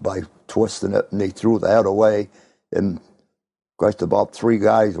beheaded it by twisting it, and he threw that away. And quite about 3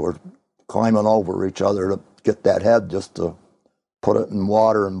 guys were climbing over each other to get that head just to put it in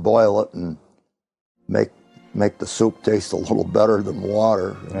water and boil it and make the soup taste a little better than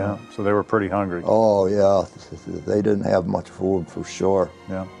water. Yeah, so they were pretty hungry. Oh, yeah. They didn't have much food for sure.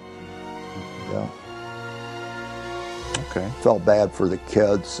 Yeah. Yeah. Okay. Felt bad for the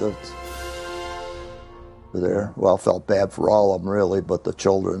kids there. Well, felt bad for all of them, really, but the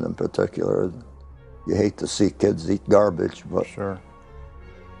children in particular. You hate to see kids eat garbage, but sure.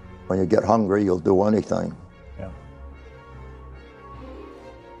 When you get hungry, you'll do anything. Yeah.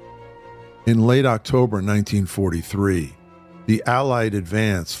 In late October 1943, the Allied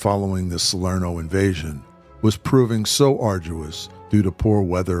advance following the Salerno invasion was proving so arduous due to poor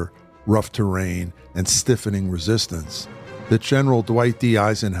weather, rough terrain, and stiffening resistance that General Dwight D.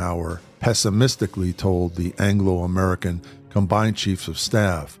 Eisenhower pessimistically told the Anglo-American Combined Chiefs of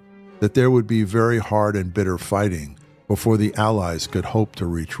Staff that there would be very hard and bitter fighting before the Allies could hope to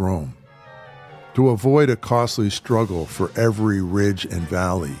reach Rome. To avoid a costly struggle for every ridge and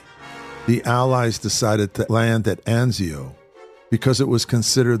valley, the Allies decided to land at Anzio because it was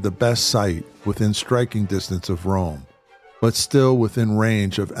considered the best site within striking distance of Rome, but still within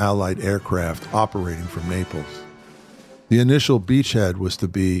range of Allied aircraft operating from Naples. The initial beachhead was to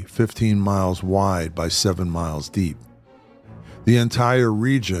be 15 miles wide by 7 miles deep. The entire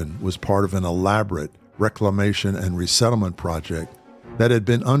region was part of an elaborate reclamation and resettlement project that had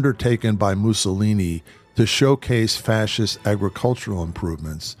been undertaken by Mussolini to showcase fascist agricultural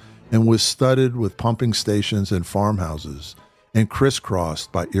improvements and was studded with pumping stations and farmhouses and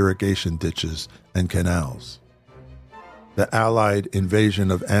crisscrossed by irrigation ditches and canals. The Allied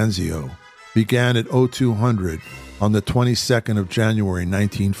invasion of Anzio began at 0200 on the 22nd of January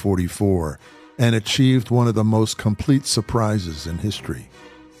 1944 and achieved one of the most complete surprises in history.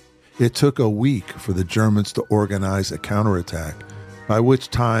 It took a week for the Germans to organize a counterattack, by which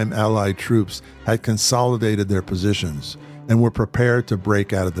time Allied troops had consolidated their positions and were prepared to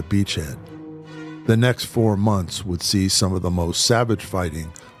break out of the beachhead. The next 4 months would see some of the most savage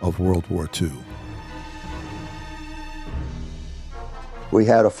fighting of World War II. We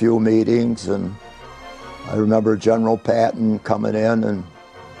had a few meetings, and I remember General Patton coming in and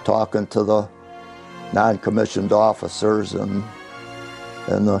talking to the non-commissioned officers and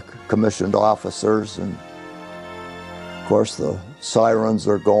the commissioned officers, and of course the sirens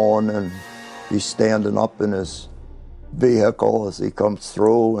are going, and he's standing up in his vehicle as he comes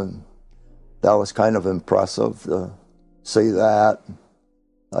through, and that was kind of impressive to see that.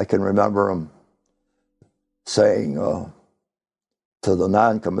 I can remember him saying to the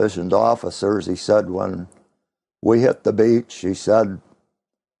non-commissioned officers, he said, when we hit the beach, he said,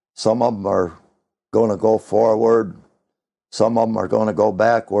 some of them are going to go forward, some of them are going to go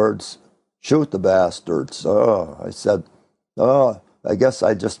backwards. Shoot the bastards. I said, I guess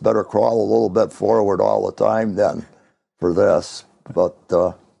I just better crawl a little bit forward all the time then for this. But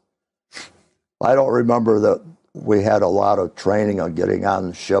I don't remember that we had a lot of training on getting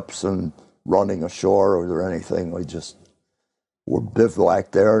on ships and running ashore or anything. We just were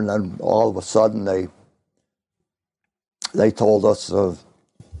bivouacked there, and then all of a sudden they told us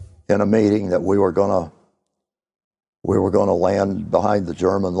in a meeting that we were going to land behind the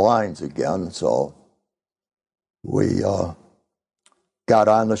German lines again. So we got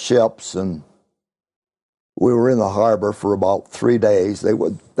on the ships, and we were in the harbor for about 3 days.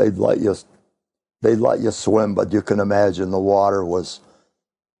 They'd let you swim, but you can imagine the water was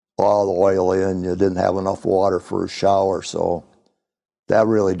all oily and you didn't have enough water for a shower, so that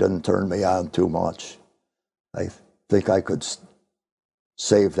really didn't turn me on too much. I think I could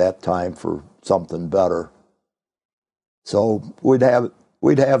save that time for something better. So we'd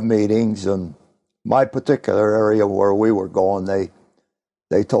have meetings, and my particular area where we were going, they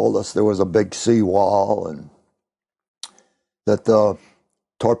told us there was a big seawall and that the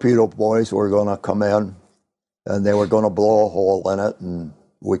torpedo boys were going to come in and they were going to blow a hole in it and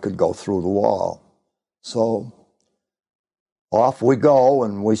we could go through the wall. So off we go,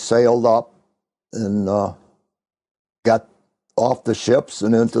 and we sailed up and got off the ships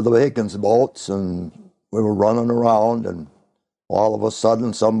and into the Higgins boats, and we were running around, and all of a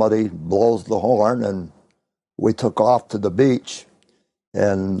sudden somebody blows the horn and we took off to the beach.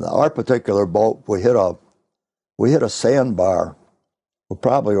 And our particular boat, we hit a sandbar. We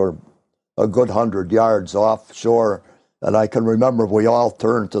probably were a good 100 yards offshore, and I can remember we all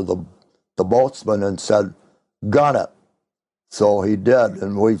turned to the boatsman and said, "Gun it." So he did,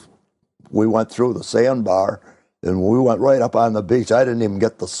 and we went through the sandbar, and we went right up on the beach. I didn't even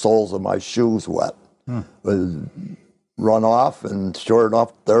get the soles of my shoes wet. We run off, and sure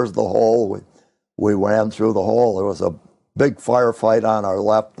enough, there's the hole. We ran through the hole. There was a big firefight on our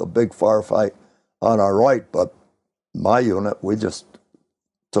left, a big firefight on our right, but my unit, we just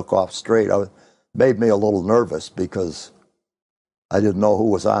took off straight. It made me a little nervous because I didn't know who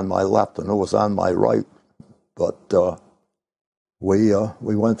was on my left and who was on my right. But we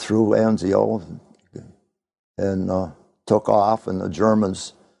went through Anzio and took off, and the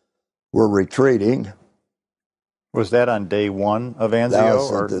Germans were retreating. Was that on day one of Anzio? That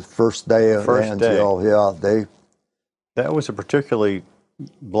was or the first day of first Anzio. day. Yeah, That was a particularly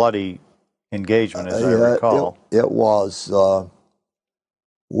bloody engagement, as I recall. It was.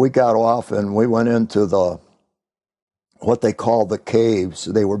 We got off and we went into what they call the caves.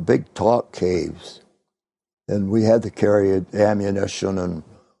 They were big talk caves. And we had to carry ammunition and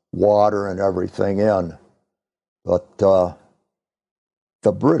water and everything in. But the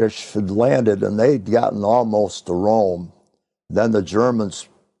British had landed and they'd gotten almost to Rome. Then the Germans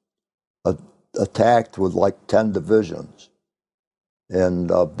attacked with like 10 divisions.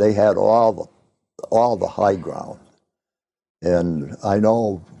 And they had all the high ground. And I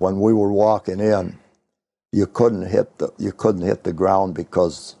know when we were walking in, you couldn't hit the ground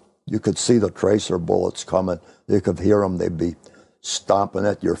because you could see the tracer bullets coming. You could hear them. They'd be stomping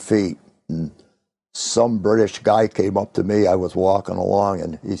at your feet. And some British guy came up to me. I was walking along,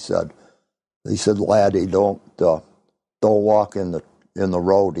 and he said, "Laddie, don't walk in the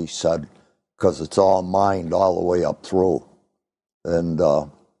road." He said, "because it's all mined all the way up through." And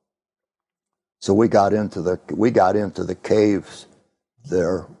so we got into the caves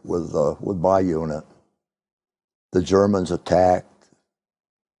there with my unit. The Germans attacked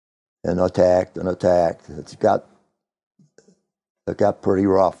and attacked and attacked. It got pretty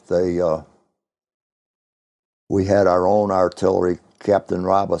rough. We had our own artillery. Captain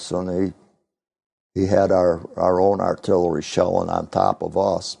Robinson, he had our own artillery shelling on top of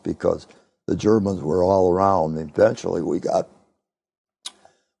us because the Germans were all around. Eventually we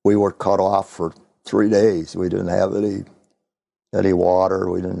were cut off for 3 days. We didn't have any water.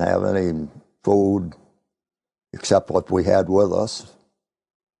 We didn't have any food except what we had with us.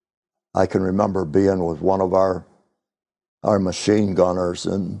 I can remember being with one of our machine gunners,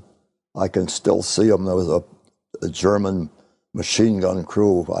 and I can still see them. There was a German machine gun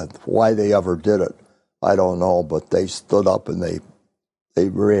crew. Why they ever did it, I don't know, but they stood up and they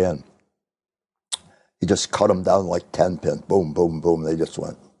ran. He just cut them down like 10 pins. Boom, boom, boom. They just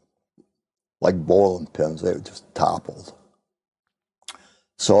went like bowling pins. They just toppled.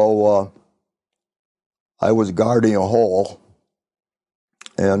 So I was guarding a hole,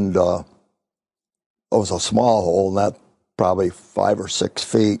 and it was a small hole, not probably 5 or 6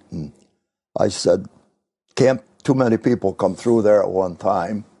 feet. And I said, "Can't too many people come through there at one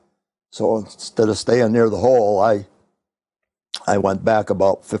time." So instead of staying near the hole, I went back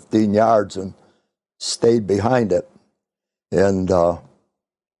about 15 yards and stayed behind it. And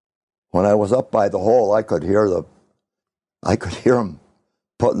when I was up by the hole, I could hear them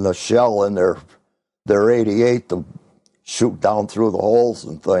putting the shell in their 88 to shoot down through the holes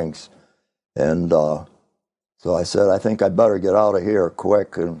and things. And so I said, "I think I'd better get out of here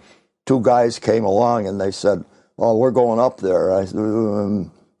quick." And 2 guys came along and they said, "Oh, we're going up there." I said,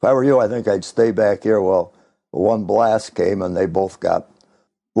 "If I were you, I think I'd stay back here." Well, one blast came and they both got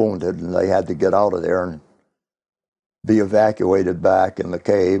wounded and they had to get out of there. And be evacuated back in the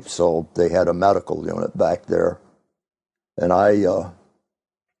cave, so they had a medical unit back there. And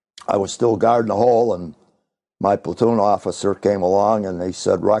I was still guarding the hole, and my platoon officer came along, and he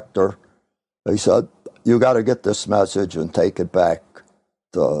said, Rector, he said, you got to get this message and take it back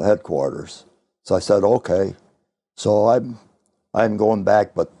to headquarters. So I said, okay. So I'm going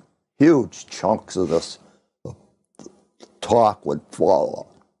back, but huge chunks of this talk would fall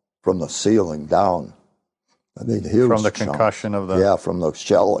from the ceiling down. I mean, huge From the chunks. Concussion of the... Yeah, from the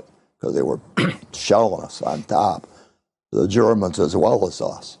shelling, because they were shelling us on top, the Germans as well as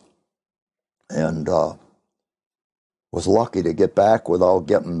us. And was lucky to get back without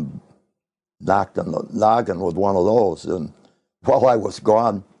getting knocked in the noggin with one of those. And while I was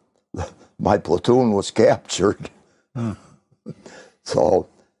gone, my platoon was captured. So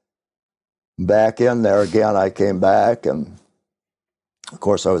back in there again, I came back, and of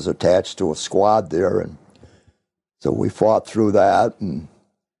course I was attached to a squad there, and so we fought through that, and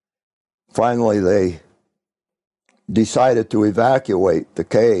finally they decided to evacuate the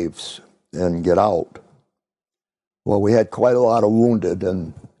caves and get out. Well, we had quite a lot of wounded,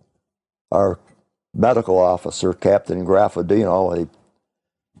 and our medical officer, Captain Graffadino, he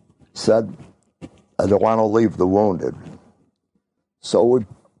said, I don't want to leave the wounded. So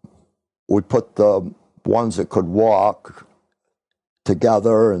we put the ones that could walk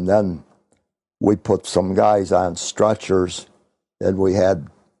together, and then we put some guys on stretchers, and we had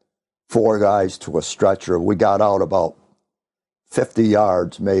 4 guys to a stretcher. We got out about 50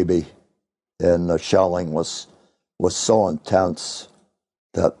 yards maybe, and the shelling was so intense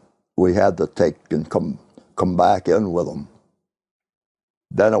that we had to take and come back in with them.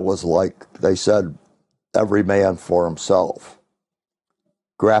 Then it was like they said, every man for himself.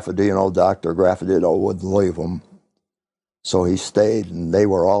 Graffadino, Dr. Graffadino wouldn't leave them, so he stayed, and they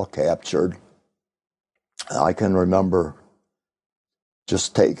were all captured. I can remember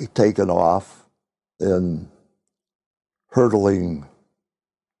just taking off and hurdling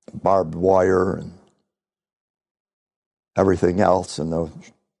barbed wire and everything else, and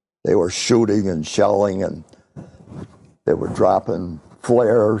they were shooting and shelling, and they were dropping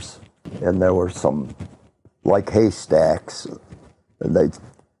flares, and there were some like haystacks, and they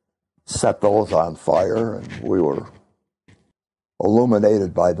set those on fire, and we were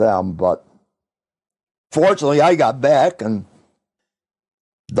illuminated by them. But fortunately, I got back and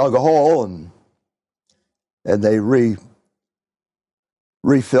dug a hole, and they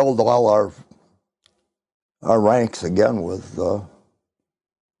refilled all our ranks again with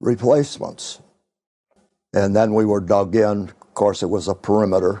replacements. And then we were dug in. Of course, it was a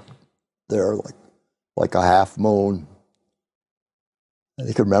perimeter there, like a half moon. And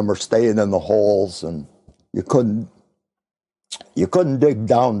you can remember staying in the holes, and you couldn't dig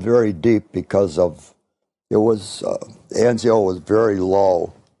down very deep because of Anzio was very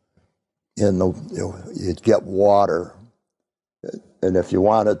low. You'd get water, and if you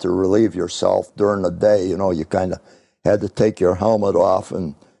wanted to relieve yourself during the day, you kind of had to take your helmet off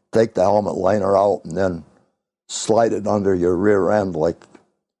and take the helmet liner out, and then slide it under your rear end like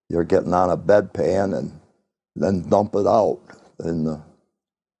you're getting on a bedpan, and then dump it out and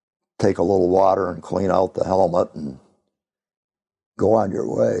take a little water and clean out the helmet and go on your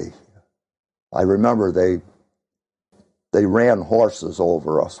way. I remember they ran horses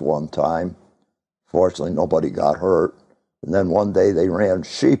over us one time. Fortunately, nobody got hurt. And then one day they ran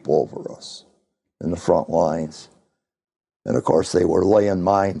sheep over us in the front lines. And of course, they were laying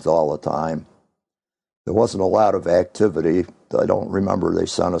mines all the time. There wasn't a lot of activity. I don't remember they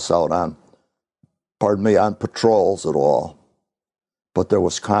sent us out on patrols at all. But there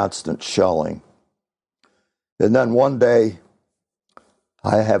was constant shelling. And then one day,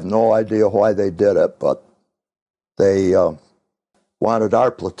 I have no idea why they did it, but they wanted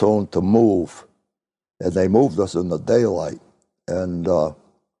our platoon to move, and they moved us in the daylight. And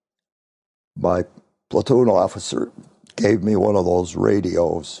my platoon officer gave me one of those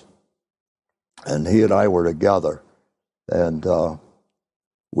radios, and he and I were together. And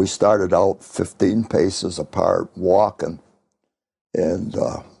we started out 15 paces apart, walking, and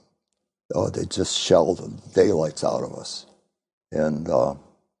they just shelled the daylights out of us. And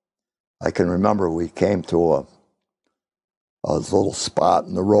I can remember we came to a little spot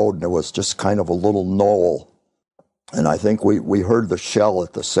in the road, and there was just kind of a little knoll. And I think we heard the shell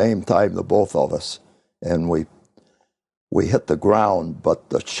at the same time, the both of us. And we hit the ground, but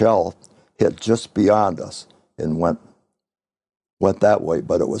the shell hit just beyond us and went that way.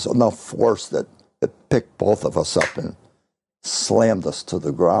 But it was enough force that it picked both of us up and slammed us to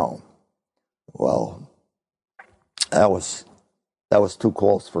the ground. Well, that was too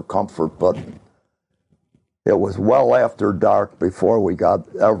close for comfort, but it was well after dark before we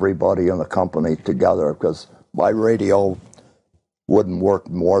got everybody in the company together, because my radio wouldn't work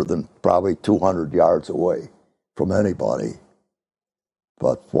more than probably 200 yards away from anybody.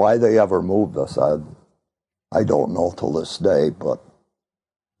 But why they ever moved us, I don't know till this day, but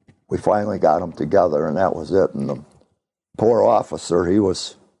we finally got them together, and that was it. And the poor officer, he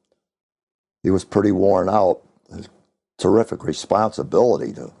was pretty worn out. Terrific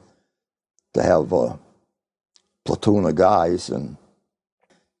responsibility to have a platoon of guys, and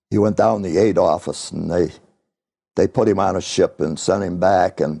he went down the aid office, and they put him on a ship and sent him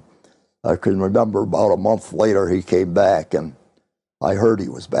back. And I can remember about a month later he came back, and I heard he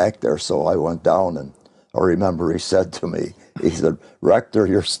was back there, so I went down, and I remember he said to me, he said, "Rector,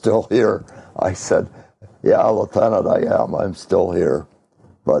 you're still here." I said, "Yeah, Lieutenant, I am. I'm still here."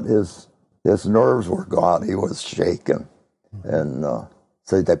 But his nerves were gone. He was shaken. And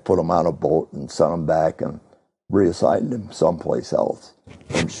so they put him on a boat and sent him back and reassigned him someplace else,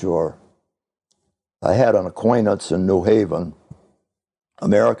 I'm sure. I had an acquaintance in New Haven,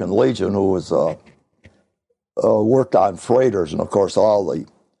 American Legion, who was worked on freighters, and of course all the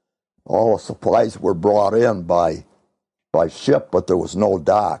supplies were brought in by ship, but there was no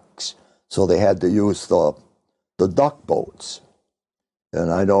docks, so they had to use the duck boats.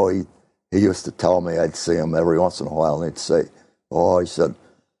 And I know he used to tell me, I'd see him every once in a while, and he'd say, "Oh," he said,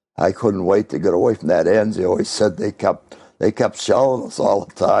 "I couldn't wait to get away from that Anzio." He said, they kept shelling us all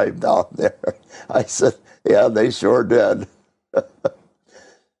the time down there. I said, "Yeah, they sure did."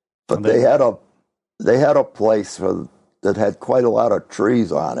 But they had a place that had quite a lot of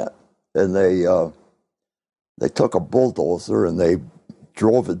trees on it, and they took a bulldozer and they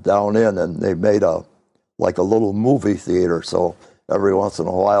drove it down in, and they made like a little movie theater. So every once in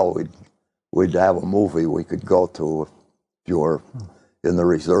a while we'd have a movie we could go to. If you were in the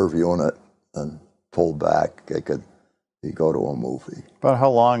reserve unit and pulled back, you go to a movie. But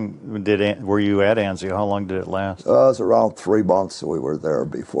how long were you at Anzio? How long did it last? It was around 3 months we were there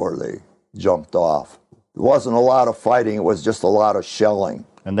before they jumped off. It wasn't a lot of fighting, it was just a lot of shelling.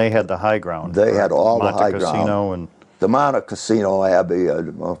 And they had the high ground. They had all the high ground. Casino and the Monte Cassino Abbey, I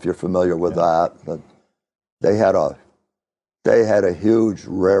don't know if you're familiar with that, but they had a huge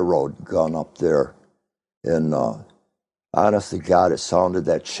railroad gun up there. And honest to God,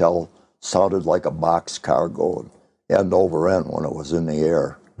 that shell sounded like a boxcar going end over end when it was in the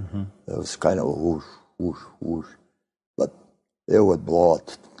air. Mm-hmm. It was kind of whoosh, whoosh, whoosh. But it would blow a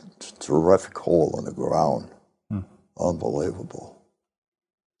terrific hole in the ground. Unbelievable.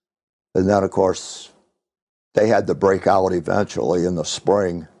 And then, of course, they had to break out eventually in the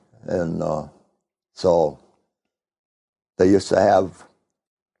spring. And so they used to have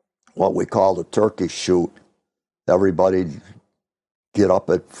what we called a turkey shoot. Everybody get up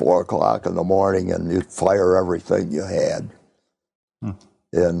at 4 o'clock in the morning and you'd fire everything you had.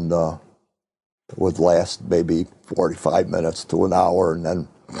 And it would last maybe 45 minutes to an hour, and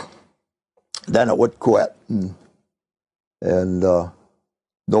then it would quit. And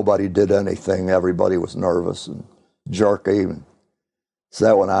nobody did anything. Everybody was nervous and jerky. So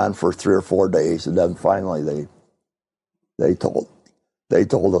that went on for 3 or 4 days, and then finally they told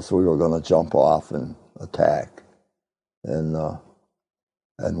us we were going to jump off and attack, and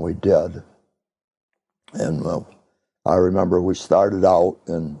we did. And I remember we started out,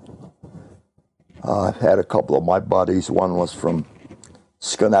 and I had a couple of my buddies. One was from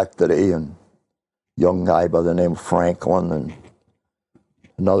Schenectady, and a young guy by the name of Franklin, and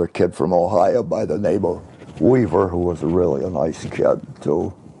another kid from Ohio by the name of Weaver, who was really a nice kid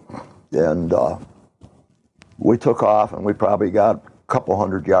too. And we took off, and we probably got a couple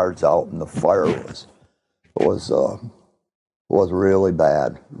hundred yards out, and the fire was really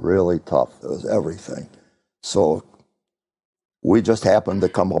bad, really tough. It was everything. So we just happened to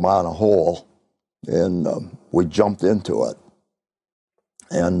come on a hole, and we jumped into it.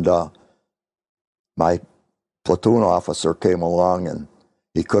 And my platoon officer came along, and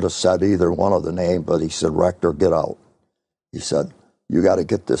he could have said either one of the names, but he said, "Rector, get out." He said, "You got to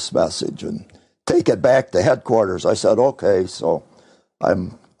get this message and take it back to headquarters." I said, "Okay." So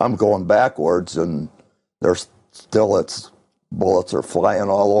I'm going backwards, and there's still bullets are flying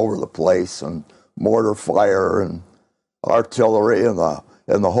all over the place, and mortar fire and artillery and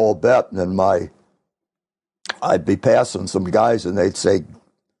the whole bit. And I'd be passing some guys, and they'd say,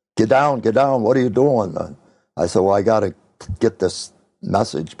 get down, what are you doing?" I said, "Well, I got to get this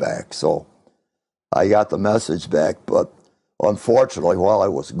message back." So I got the message back, but unfortunately, while I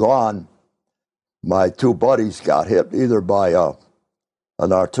was gone, my 2 buddies got hit either by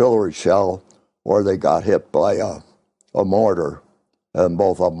an artillery shell, or they got hit by a mortar, and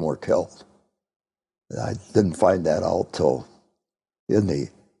both of them were killed. I didn't find that out till in the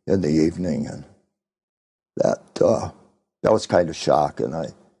evening, and that was kind of shocking.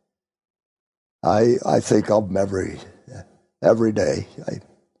 I think of them every day. I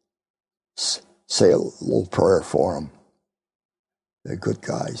say a little prayer for them. They're good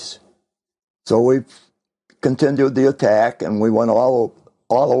guys. So we continued the attack, and we went all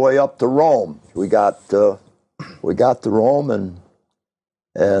the way up to Rome. We got to Rome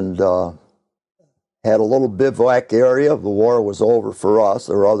and had a little bivouac area. The war was over for us.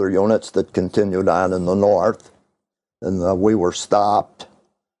 There were other units that continued on in the north, and we were stopped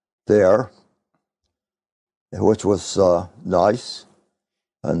there, which was nice.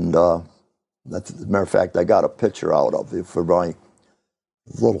 And as a matter of fact, I got a picture out of it for my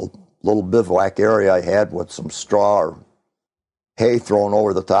little bivouac area I had with some straw or hay thrown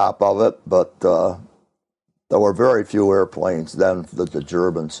over the top of it. But there were very few airplanes then that the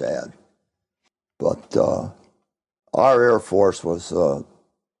Germans had. But our Air Force was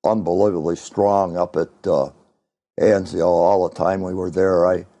unbelievably strong up at Anzio all the time we were there.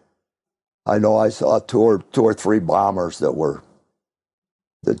 I know I saw two or three bombers that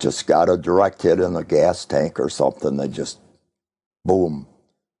just got a direct hit in the gas tank or something. They just, boom,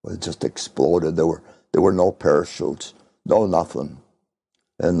 it just exploded. There were no parachutes, no nothing.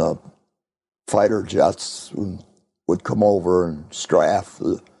 And the fighter jets would come over and strafe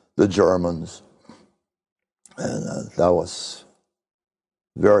the Germans. And that was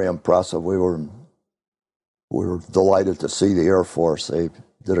very impressive. We were delighted to see the Air Force. They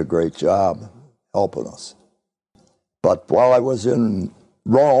did a great job helping us. But while I was in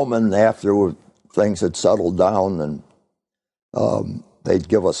Rome, and after things had settled down, and they'd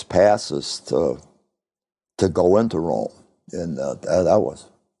give us passes to go into Rome, and that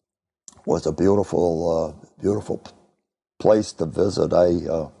was a beautiful place to visit.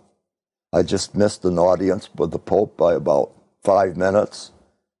 I just missed an audience with the Pope by about 5 minutes,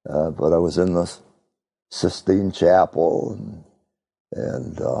 but I was in the Sistine Chapel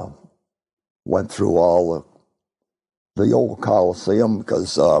and went through all the old Colosseum,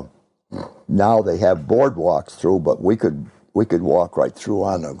 because now they have boardwalks through, but we could walk right through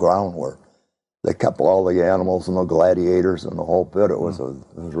on the ground where they kept all the animals and the gladiators and the whole bit. It was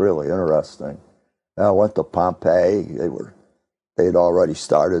really interesting. I went to Pompeii. They'd already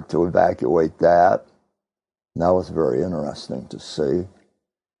started to evacuate that. And that was very interesting to see.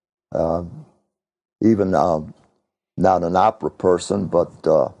 Even not an opera person, but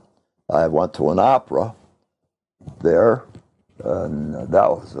I went to an opera there, and that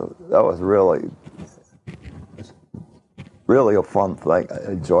was really a fun thing.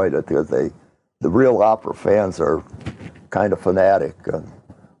 I enjoyed it because the real opera fans are kind of fanatic.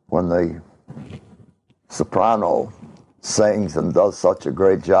 When the soprano sings and does such a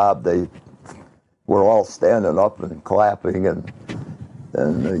great job, we're all standing up and clapping and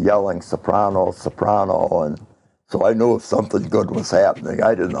yelling soprano, soprano, and so I knew if something good was happening.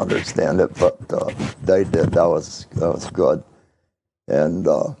 I didn't understand it, but they did. That was good. And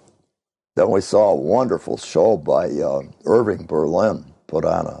then we saw a wonderful show by Irving Berlin put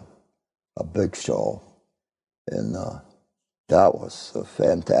on a big show, and that was a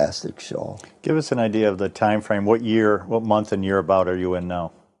fantastic show. Give us an idea of the time frame. What month and year about are you in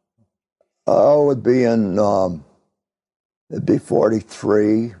now? It would be it'd be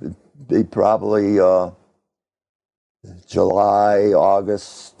 43. It'd be probably July,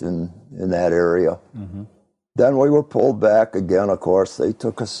 August, in that area. Mm-hmm. Then we were pulled back again. Of course, they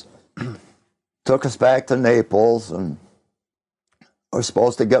took us back to Naples, and we're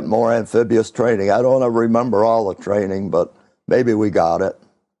supposed to get more amphibious training. I don't remember all the training, but maybe we got it.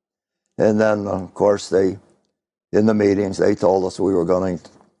 And then, of course, in the meetings, they told us we were going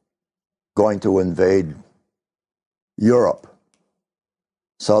to invade Europe,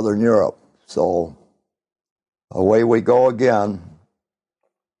 Southern Europe. So away we go again.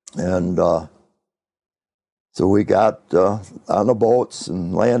 And so we got on the boats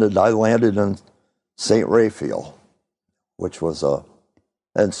and landed. I landed in St. Raphael, which was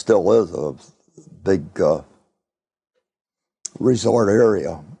and still is a big resort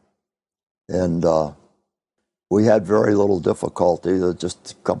area. And we had very little difficulty. There were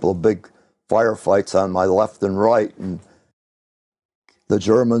just a couple of big firefights on my left and right, and the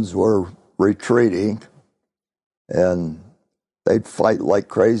Germans were retreating, and they'd fight like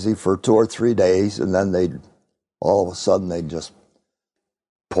crazy for 2 or 3 days, and then all of a sudden they'd just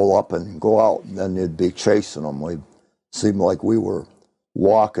pull up and go out, and then you'd be chasing them. It seemed like we were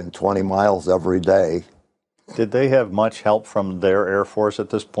walking 20 miles every day. Did they have much help from their Air Force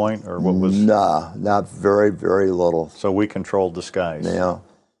at this point, or what was? Nah, not very, very little. So we controlled the skies. Yeah.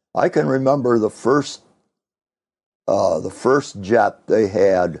 I can remember the first jet they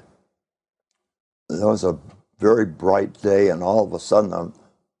had. It was a very bright day, and all of a sudden,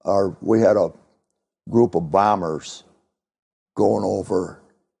 we had a group of bombers going over,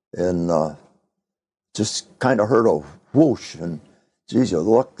 and just kind of heard a whoosh, and geez, you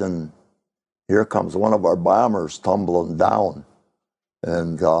looked, and here comes one of our bombers tumbling down,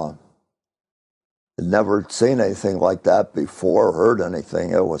 and I'd never seen anything like that before, heard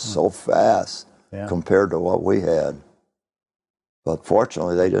anything. It was so fast compared to what we had. But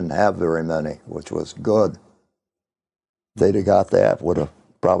fortunately, they didn't have very many, which was good. If they'd have got that, would have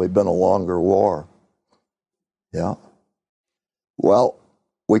probably been a longer war. Yeah. Well,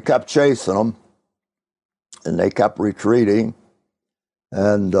 we kept chasing them, and they kept retreating,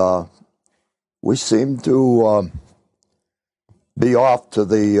 and we seemed to be off to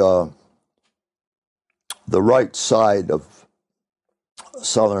the right side of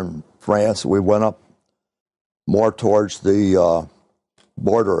southern France. We went up more towards the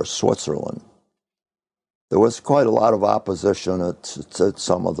border of Switzerland. There was quite a lot of opposition at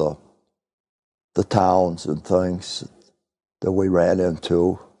some of the towns and things that we ran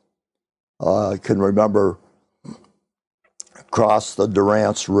into. I can remember across the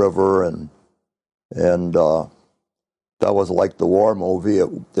Durance River, and that was like the war movie.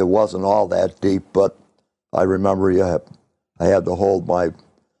 It wasn't all that deep, but I remember I had to hold my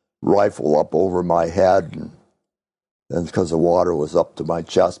rifle up over my head, and because the water was up to my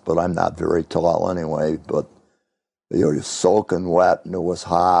chest, but I'm not very tall anyway. But you know, you're soaking wet, and it was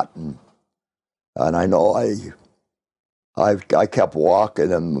hot, and I know I kept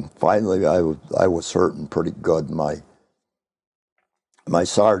walking, and finally I was hurting pretty good. My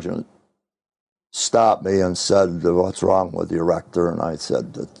sergeant stopped me and said, "What's wrong with you, Rector?" And I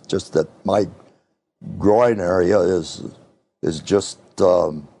said, "Just that my groin area is just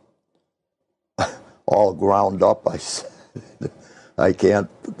all ground up." I said, I'd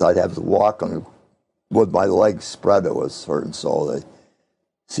have to walk with my legs spread. It was hurting. So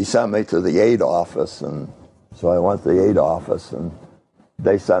she sent me to the aid office, and so I went to the aid office, and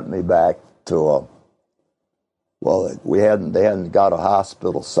they sent me back to they hadn't got a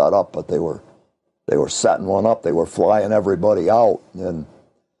hospital set up, but they were setting one up. They were flying everybody out, and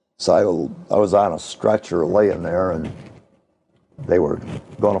so I was on a stretcher laying there, and they were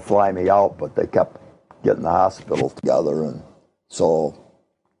going to fly me out, but they kept getting the hospital together, and so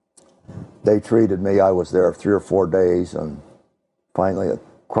they treated me. I was there 3 or 4 days, and finally it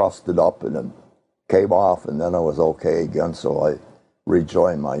crusted up, and it came off, and then I was okay again, so I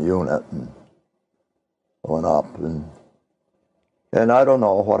rejoined my unit and went up, and I don't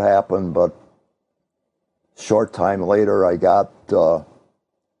know what happened, but short time later I got a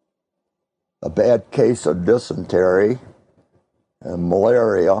bad case of dysentery and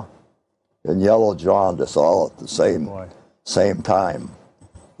malaria and yellow jaundice all at the same time.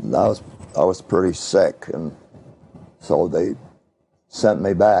 And I was pretty sick, and so they sent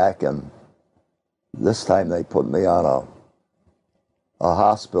me back, and this time they put me on a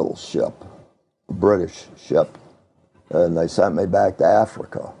hospital ship, a British ship, and they sent me back to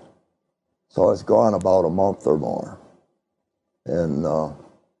Africa. So I was gone about a month or more, and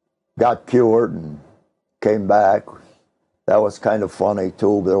got cured and came back. That was kind of funny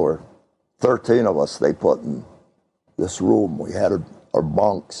too. There were 13 of us they put in this room. We had our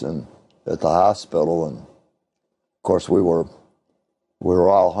bunks at the hospital, and of course we were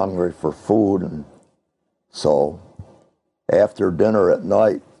all hungry for food, and so after dinner at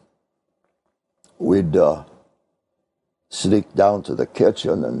night we'd sneak down to the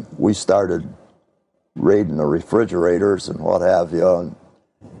kitchen, and we started raiding the refrigerators and what have you,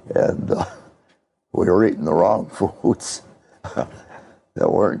 and we were eating the wrong foods that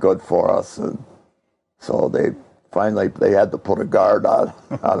weren't good for us, and so they had to put a guard on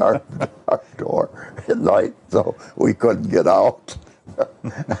our door at night, so we couldn't get out.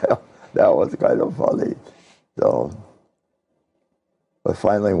 That was kind of funny. So I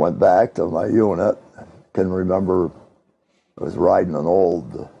finally went back to my unit. I can remember I was riding an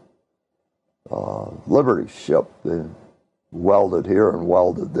old Liberty ship, welded here and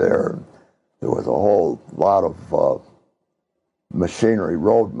welded there. There was a whole lot of machinery,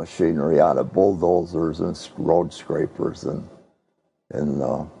 road machinery on it, bulldozers and road scrapers, and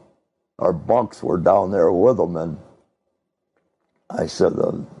our bunks were down there with them. And I said,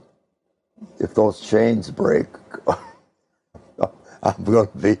 if those chains break, I'm going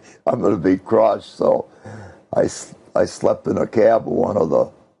to be crushed. So I slept in a cab of one of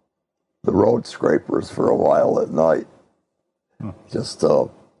the road scrapers for a while at night. Just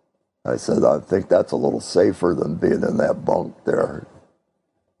I said, I think that's a little safer than being in that bunk there.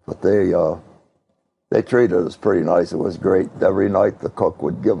 But they treated us pretty nice. It was great. Every night the cook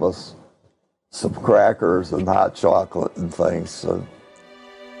would give us some crackers and hot chocolate and things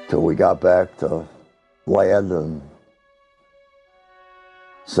till we got back to land and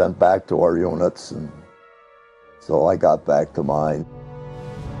sent back to our units. And so I got back to mine.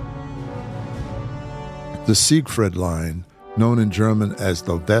 The Siegfried Line, known in German as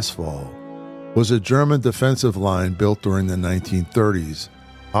the Westwall, was a German defensive line built during the 1930s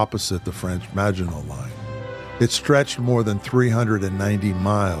opposite the French Maginot Line. It stretched more than 390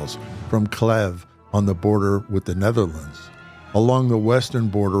 miles from Cleve on the border with the Netherlands, along the western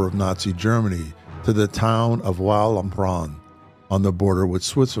border of Nazi Germany to the town of Wallenbronn on the border with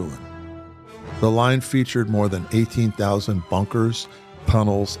Switzerland. The line featured more than 18,000 bunkers,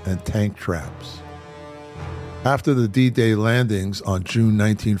 tunnels, and tank traps. After the D-Day landings on June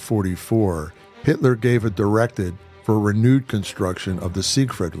 1944, Hitler gave a directive for renewed construction of the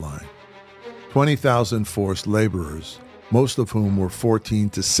Siegfried Line. 20,000 forced laborers, most of whom were 14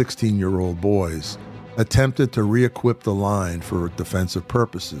 to 16-year-old boys, attempted to re-equip the line for defensive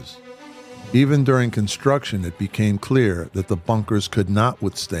purposes. Even during construction, it became clear that the bunkers could not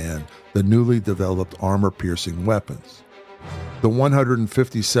withstand the newly developed armor-piercing weapons. The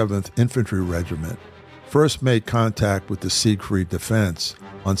 157th Infantry Regiment first made contact with the Siegfried defense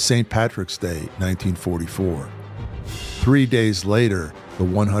on St. Patrick's Day, 1944. 3 days later, the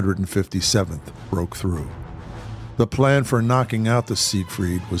 157th broke through. The plan for knocking out the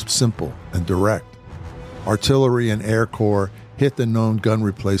Siegfried was simple and direct. Artillery and Air Corps hit the known gun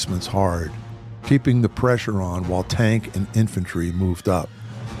replacements hard, keeping the pressure on while tank and infantry moved up.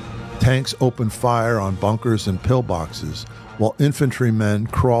 Tanks opened fire on bunkers and pillboxes, while infantrymen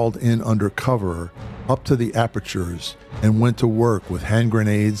crawled in under cover up to the apertures and went to work with hand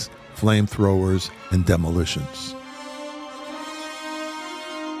grenades, flamethrowers, and demolitions.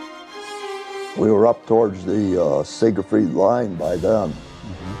 We were up towards the Siegfried Line by then.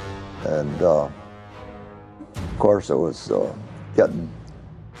 And of course it was getting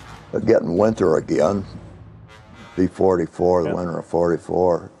winter again, B-44, the winter of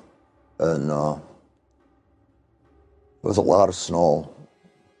 44. And there was a lot of snow.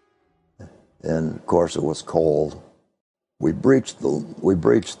 And of course it was cold. We breached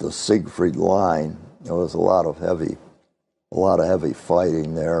the Siegfried Line. There was a lot of heavy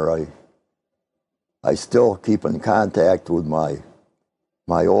fighting there. I still keep in contact with my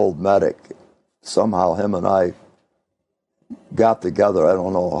old medic. Somehow him and I got together. I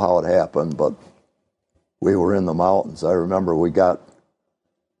don't know how it happened, but we were in the mountains. I remember we got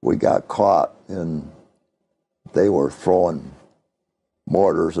caught, and they were throwing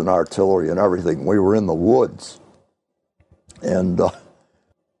mortars and artillery and everything. We were in the woods, and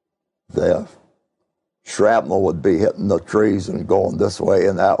the shrapnel would be hitting the trees and going this way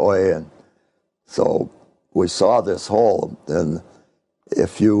and that way, and so we saw this hole. And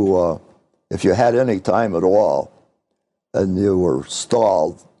if you had any time at all and you were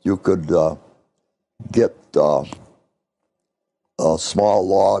stalled, you could get small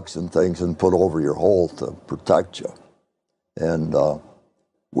logs and things and put over your hole to protect you. And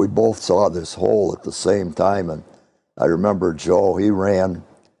we both saw this hole at the same time, and I remember Joe, he ran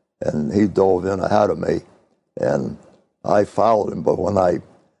and he dove in ahead of me, and I followed him, but when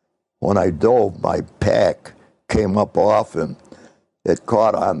I dove, my pack came up off him. It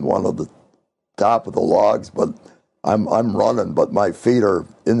caught on one of the top of the logs, but I'm running, but my feet are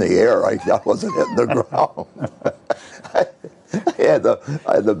in the air. I wasn't hitting the ground. I had to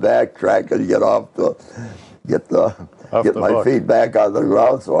backtrack and get my feet back on the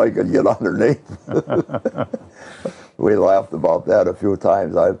ground so I could get underneath. We laughed about that a few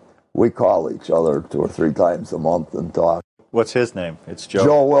times. We call each other 2 or 3 times a month and talk. What's his name? It's Joe.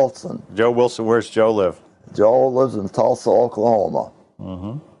 Joe Wilson. Joe Wilson. Where's Joe live? Joe lives in Tulsa, Oklahoma.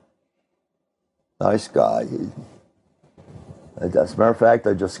 Mm-hmm. Nice guy. As a matter of fact,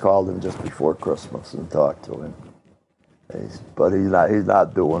 I just called him just before Christmas and talked to him. But he's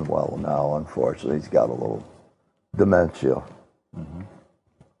not doing well now, unfortunately. He's got a little dementia. Mm-hmm.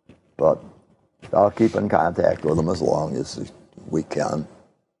 But I'll keep in contact with him as long as we can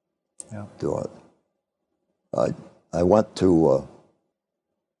do it. I went to,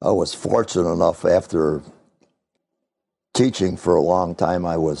 I was fortunate enough, after teaching for a long time,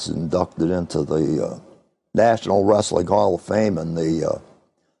 I was inducted into the National Wrestling Hall of Fame, and the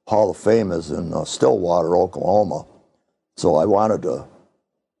Hall of Fame is in Stillwater, Oklahoma. So I wanted to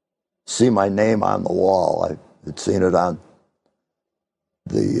see my name on the wall. I had seen it on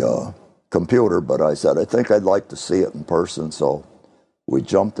the computer, but I said, I think I'd like to see it in person. So we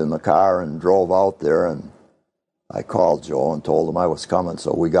jumped in the car and drove out there, and I called Joe and told him I was coming,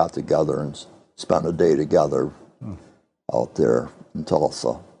 so we got together and spent a day together out there in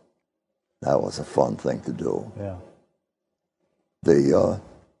Tulsa. That was a fun thing to do. Yeah.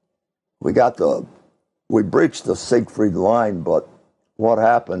 We breached the Siegfried Line, but what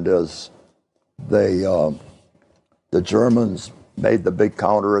happened is the Germans made the big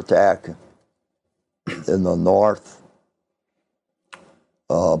counterattack in the north,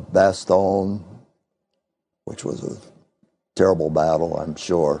 Bastogne, which was a terrible battle, I'm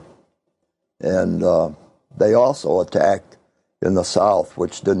sure. And they also attacked in the south,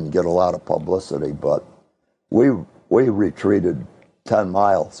 which didn't get a lot of publicity, but we retreated 10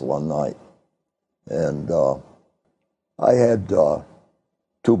 miles one night. And I had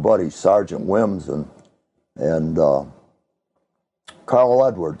two buddies, Sergeant Wims and Carl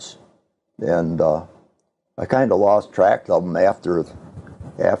Edwards. And I kind of lost track of them after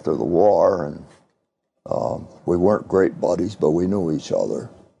the war, and we weren't great buddies, but we knew each other.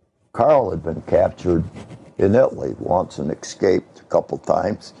 Carl had been captured in Italy once and escaped a couple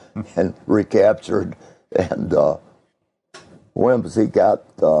times and recaptured. And Wims, he got,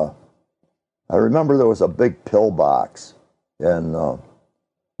 I remember there was a big pillbox, and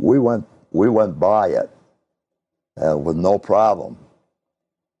we went by it with no problem.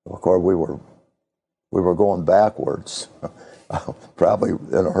 Of course, we were going backwards, probably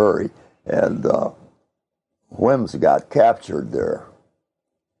in a hurry, and Wims got captured there.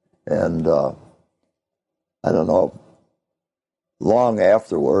 And I don't know, long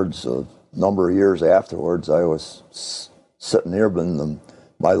afterwards, a number of years afterwards, I was sitting here in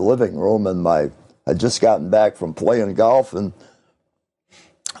my living room, and I'd just gotten back from playing golf, and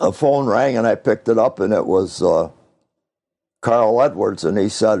a phone rang, and I picked it up, and it was Carl Edwards, and he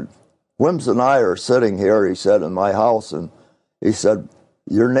said, Wims and I are sitting here, he said, in my house, and he said,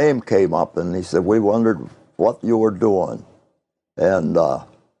 your name came up, and he said, we wondered what you were doing. And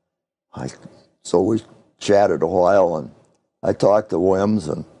so we chatted a while, and I talked to Wims,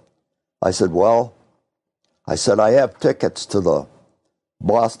 and I said, I have tickets to the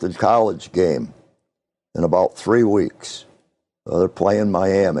Boston College game in about 3 weeks. They're playing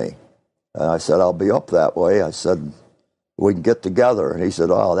Miami. And I said, I'll be up that way. I said, we can get together. And he said,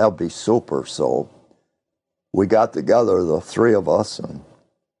 oh, that would be super. So we got together, the three of us, and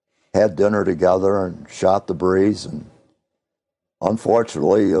had dinner together and shot the breeze. And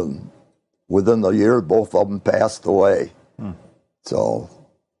unfortunately, within the year, both of them passed away. So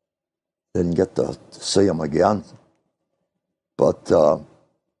didn't get to see them again. But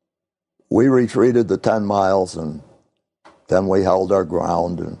we retreated the 10 miles, and then we held our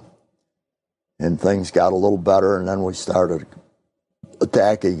ground, and things got a little better, and then we started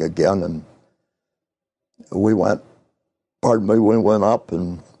attacking again, and we went up,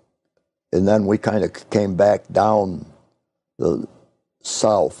 and then we kind of came back down the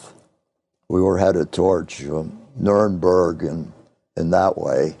south. We were headed towards Nuremberg and in that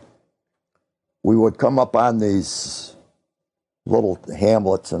way. We would come up on these little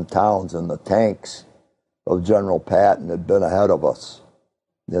hamlets and towns, and the tanks of General Patton had been ahead of us.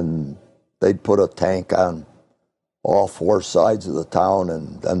 And they'd put a tank on all four sides of the town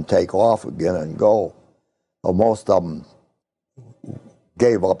and then take off again and go. Well, most of them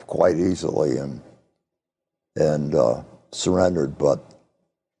gave up quite easily and surrendered, but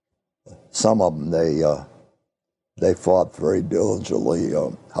some of them, they fought very diligently,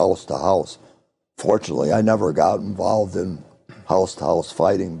 house to house. Fortunately, I never got involved in house-to-house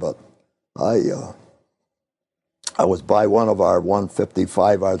fighting, but I was by one of our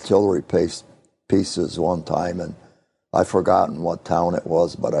 155 artillery pieces one time, and I've forgotten what town it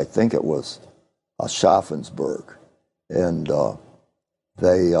was, but I think it was Schaffensburg. And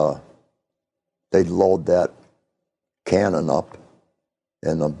they'd load that cannon up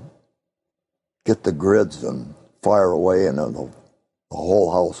and get the grids and fire away, and then the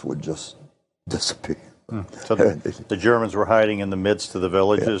whole house would just disappear. So the Germans were hiding in the midst of the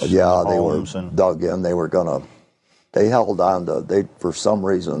villages? Yeah, they were dug in. They held on to, for some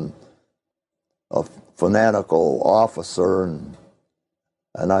reason, a fanatical officer,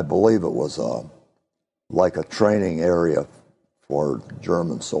 and I believe it was like a training area for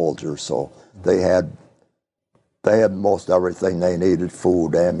German soldiers, so they had most everything they needed,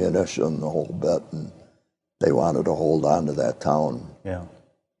 food, ammunition, the whole bit, and they wanted to hold on to that town,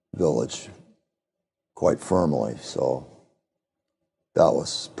 village quite firmly. So that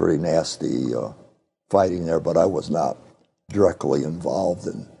was pretty nasty fighting there, but I was not directly involved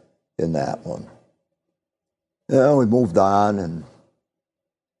in that one. Yeah, we moved on, and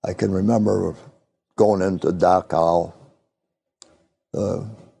I can remember going into Dachau, the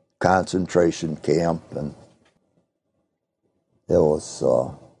concentration camp, and it was,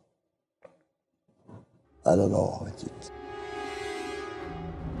 I don't know.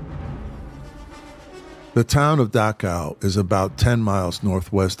 The town of Dachau is about 10 miles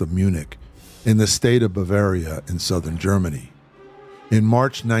northwest of Munich, in the state of Bavaria in southern Germany. In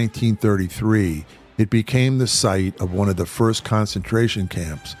March 1933, it became the site of one of the first concentration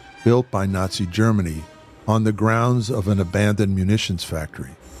camps built by Nazi Germany on the grounds of an abandoned munitions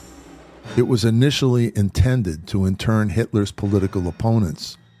factory. It was initially intended to intern Hitler's political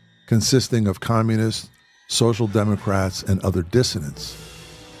opponents, consisting of communists, social democrats, and other dissidents.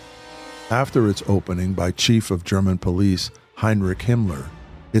 After its opening by Chief of German Police Heinrich Himmler,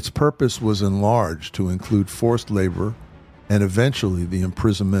 its purpose was enlarged to include forced labor and eventually the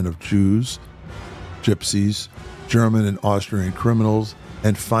imprisonment of Jews, gypsies, German and Austrian criminals,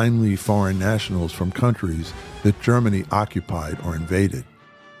 and finally foreign nationals from countries that Germany occupied or invaded.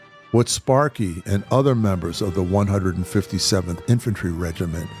 What Sparky and other members of the 157th Infantry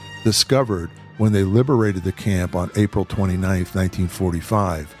Regiment discovered when they liberated the camp on April 29,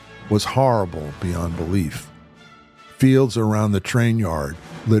 1945, was horrible beyond belief. Fields around the train yard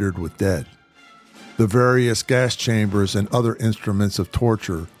littered with dead. The various gas chambers and other instruments of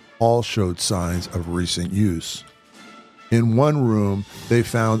torture all showed signs of recent use. In one room, they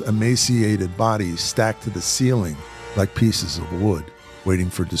found emaciated bodies stacked to the ceiling like pieces of wood, waiting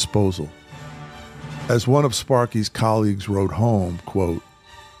for disposal. As one of Sparky's colleagues wrote home, quote,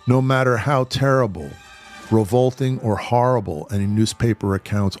 "No matter how terrible, revolting, or horrible any newspaper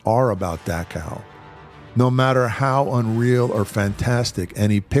accounts are about Dachau, no matter how unreal or fantastic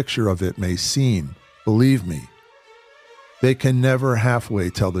any picture of it may seem, believe me, they can never halfway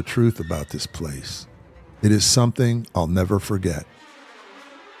tell the truth about this place. It is something I'll never forget."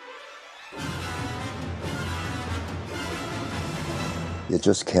 You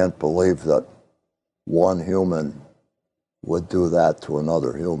just can't believe that one human would do that to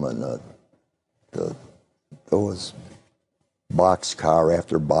another human. There was boxcar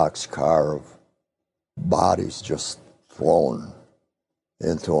after boxcar of bodies just thrown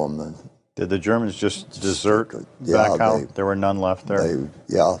into them. Did the Germans just desert Dachau? There were none left there?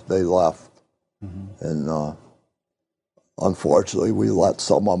 They left. Mm-hmm. And unfortunately, we let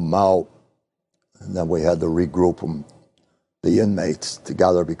some of them out, and then we had to regroup them, the inmates,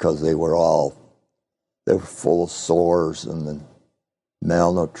 together because they were full of sores and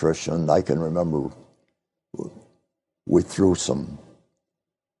malnutrition. I can remember we threw some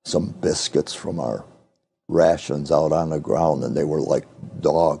biscuits from our rations out on the ground, and they were like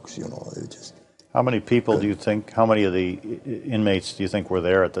dogs, They just. How many people do you think? How many of the inmates do you think were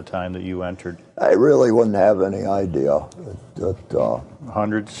there at the time that you entered? I really wouldn't have any idea.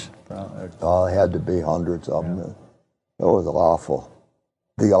 Hundreds. It had to be hundreds of them. It was awful.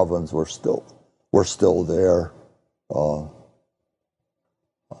 The ovens were still there.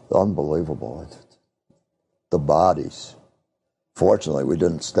 Unbelievable. The bodies. Fortunately, we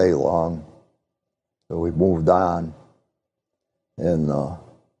didn't stay long. So we moved on, and of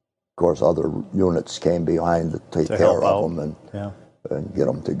course other units came behind to take care of them and get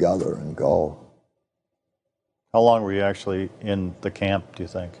them together and go. How long were you actually in the camp, do you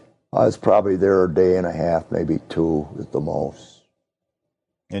think? I was probably there a day and a half, maybe two at the most.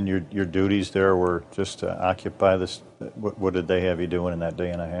 And your duties there were just to occupy this. What did they have you doing in that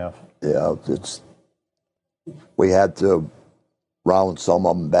day and a half? Yeah, we had to round some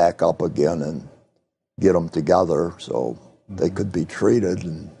of them back up again and get them together so they could be treated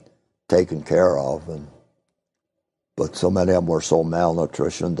and taken care of. But so many of them were so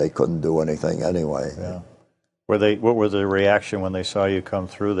malnutritioned they couldn't do anything anyway. Yeah. What was the reaction when they saw you come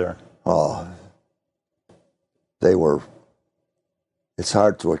through there? They were. It's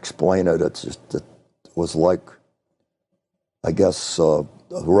hard to explain it. It was like, I guess, a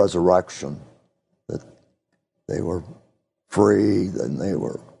resurrection. That they were free, and they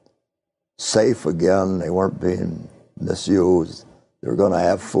were safe again. They weren't being misused. They were going to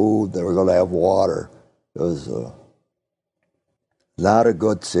have food. They were going to have water. It was not a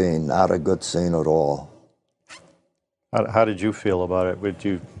good scene. Not a good scene at all. How did you feel about it? Did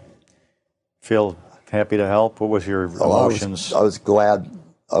you feel happy to help? What was your emotions? I was glad.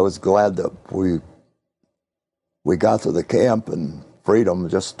 I was glad that we got to the camp and freedom.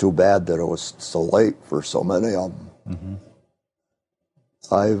 Just too bad that it was so late for so many of them. Mm-hmm.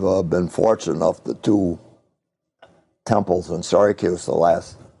 I've been fortunate enough that two temples in Syracuse the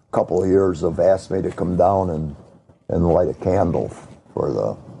last couple of years have asked me to come down and light a candle for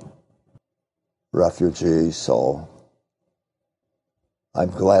the refugees. So I'm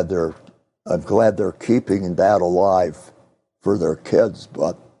glad they're keeping that alive for their kids,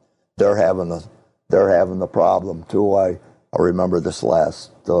 but they're having the problem too. I remember this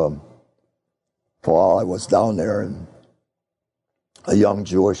last fall, I was down there, and a young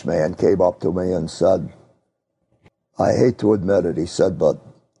Jewish man came up to me and said, I hate to admit it, he said, but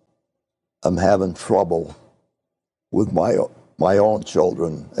I'm having trouble with my own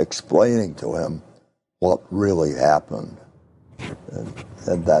children explaining to him what really happened.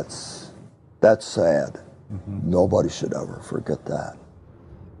 And that's sad. Mm-hmm. Nobody should ever forget that.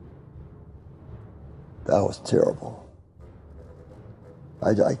 That was terrible.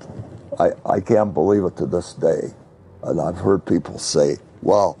 I can't believe it to this day. And I've heard people say,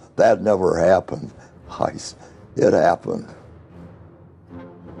 well, that never happened. It happened.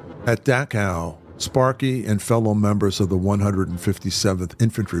 At Dachau, Sparky and fellow members of the 157th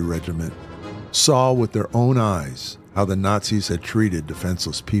Infantry Regiment saw with their own eyes how the Nazis had treated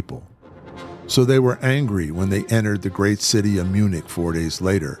defenseless people. So they were angry when they entered the great city of Munich 4 days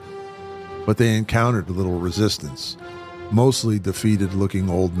later. But they encountered little resistance, mostly defeated-looking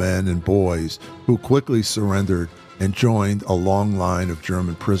old men and boys who quickly surrendered and joined a long line of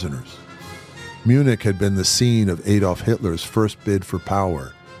German prisoners. Munich had been the scene of Adolf Hitler's first bid for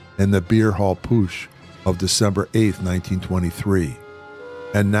power and the beer hall putsch of December 8, 1923.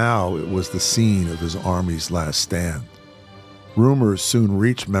 And now it was the scene of his army's last stand. Rumors soon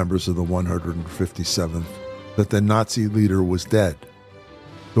reached members of the 157th that the Nazi leader was dead.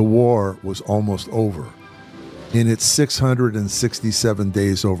 The war was almost over. In its 667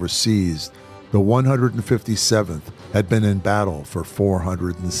 days overseas, the 157th had been in battle for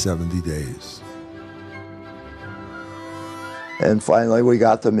 470 days. And finally we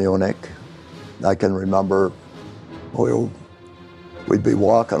got to Munich. I can remember we'd be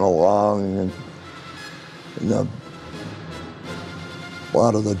walking along, and a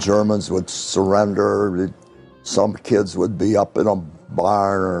lot of the Germans would surrender. Some kids would be up in a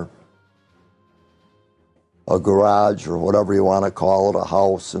barn or a garage or whatever you want to call it, a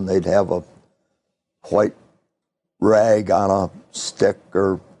house, and they'd have a white rag on a stick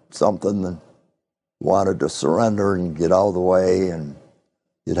or something and wanted to surrender and get out of the way, and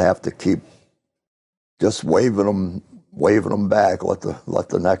you'd have to keep just waving them back, let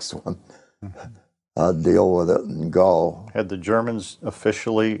the next one deal with it and go. Had the Germans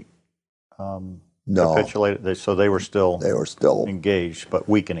officially no. capitulated? So they were still engaged, but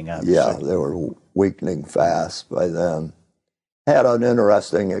weakening, obviously. Yeah, they were weakening fast by then. Had an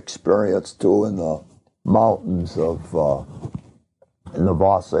interesting experience too in the mountains of in the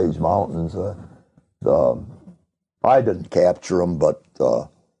Vosage Mountains. I didn't capture them, but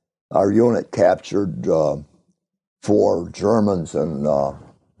our unit captured 4 Germans, and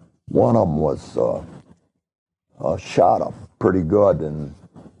one of them was shot up pretty good. And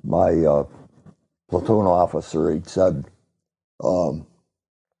my platoon officer, he said,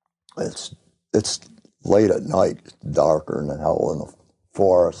 it's late at night, it's darker than hell in the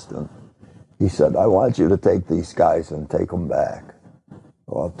forest, and he said, I want you to take these guys and take them back.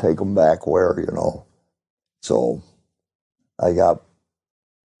 Well, take them back where, So I got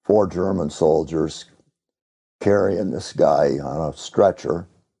 4 German soldiers carrying this guy on a stretcher,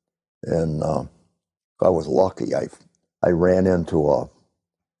 and I was lucky. I ran into a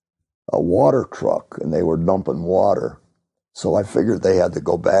water truck, and they were dumping water, so I figured they had to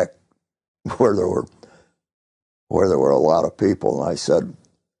go back where there were a lot of people. And I said,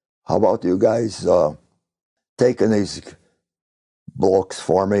 how about you guys taking these blokes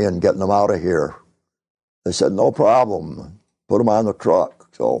for me and getting them out of here? They said, no problem, put them on the truck.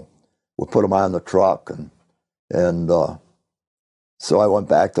 So we put them on the truck, and so I went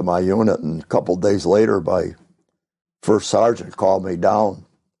back to my unit, and a couple of days later, my first sergeant called me down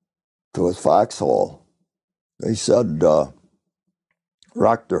to his foxhole. He said,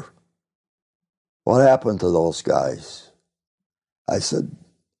 Rector, what happened to those guys? I said,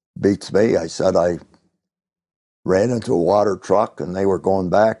 beats me. I said, I ran into a water truck, and they were going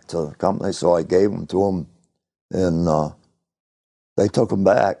back to the company, so I gave them to them, and they took them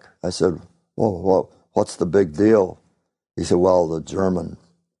back. I said, well, what's the big deal? He said, well, the German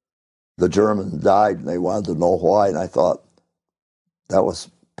died, and they wanted to know why. And I thought that was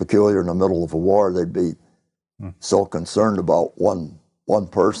peculiar in the middle of a war. They'd be so concerned about one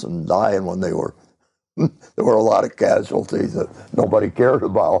person dying when there were a lot of casualties that nobody cared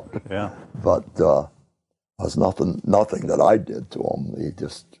about. Yeah. But it was nothing that I did to him.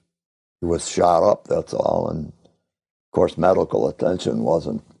 He was shot up, that's all. And of course, medical attention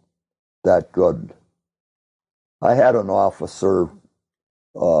wasn't that good. I had an officer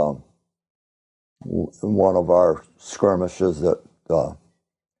in one of our skirmishes that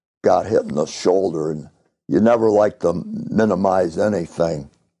got hit in the shoulder, and you never like to minimize anything,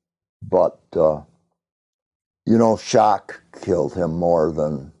 but shock killed him more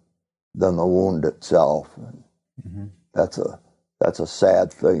than the wound itself. Mm-hmm. That's a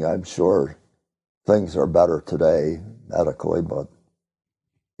sad thing. I'm sure things are better today medically, but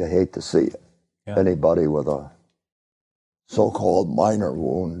you hate to see anybody with a so-called minor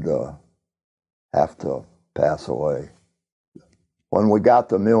wound have to pass away. When we got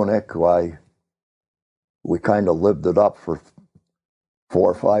to Munich, we kind of lived it up for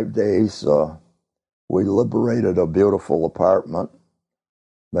 4 or 5 days. We liberated a beautiful apartment,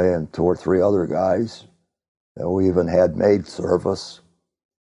 me and 2 or 3 other guys. And we even had maid service.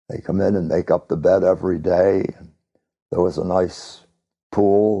 They come in and make up the bed every day. There was a nice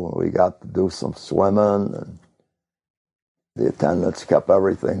pool. We got to do some swimming, and the attendants kept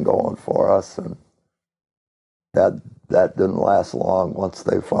everything going for us. And that didn't last long. Once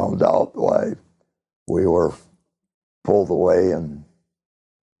they found out why we were pulled away and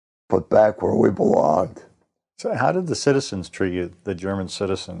put back where we belonged. So how did the citizens treat you, the German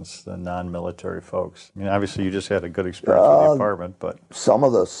citizens, the non-military folks? I mean, obviously you just had a good experience with the apartment, but some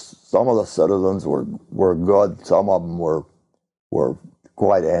of the citizens were good. Some of them were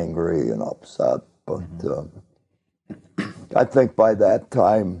quite angry and upset. But I think by that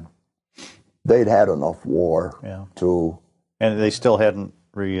time they'd had enough war to. And they still hadn't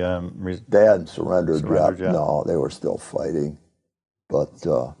they hadn't surrendered yet. yet. No, they were still fighting, but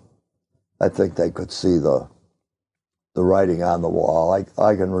I think they could see the writing on the wall.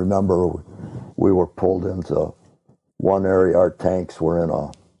 I can remember we were pulled into one area. Our tanks were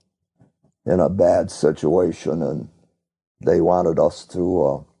in a bad situation, and they wanted us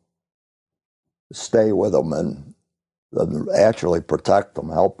to stay with them and actually protect them,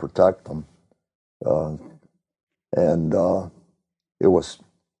 help protect them. And it was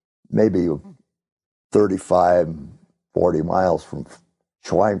maybe 35, 40 miles from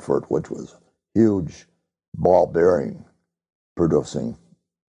Schweinfurt, which was a huge ball bearing producing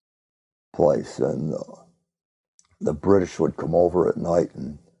place. And the British would come over at night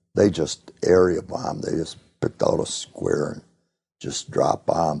and they just area bombed. They just picked out a square and just dropped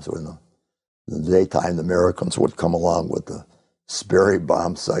bombs. In the daytime, the Americans would come along with the Sparky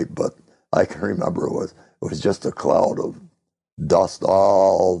bomb site, but I can remember it was just a cloud of dust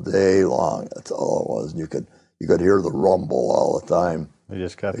all day long. That's all it was. And you could hear the rumble all the time. They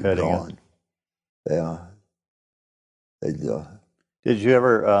just kept hitting it. Yeah. Did you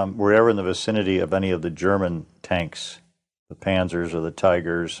ever, were you ever in the vicinity of any of the German tanks, the Panzers or the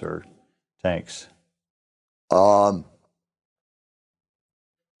Tigers or tanks? I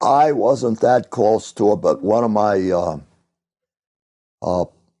wasn't that close to it, but one of my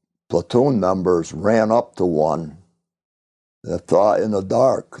platoon members ran up to one that thought in the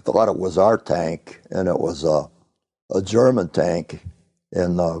dark, thought it was our tank, and it was a German tank,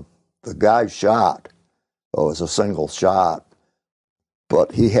 and the guy shot. It was a single shot,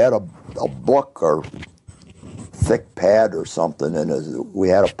 but he had a book or thick pad or something in his. We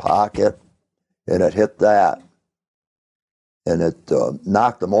had a pocket, and it hit that, and it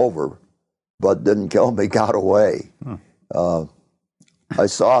knocked him over, but didn't kill him. He got away. I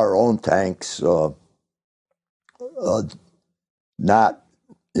saw our own tanks, not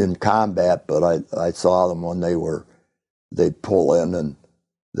in combat, but I saw them when they'd pull in and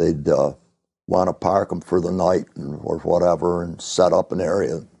they'd want to park them for the night or whatever and set up an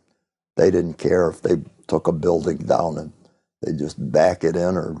area. They didn't care if they took a building down, and they'd just back it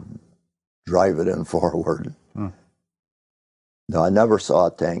in or drive it in forward. No, I never saw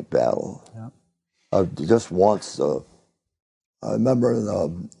a tank battle. Just once, I remember in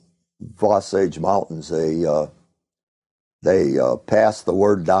the Osage Mountains, they passed the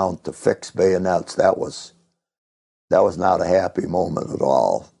word down to fix bayonets. That was not a happy moment at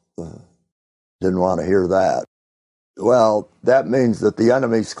all. Didn't want to hear that. Well, that means that the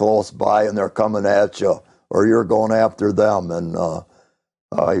enemy's close by and they're coming at you, or you're going after them. And you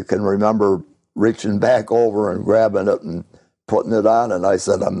can remember reaching back over and grabbing it and putting it on. And I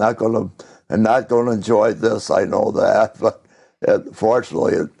said, I'm not going to enjoy this. I know that, but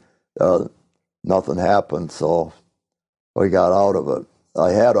fortunately, nothing happened. So we got out of it.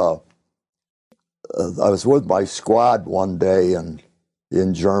 I was with my squad one day in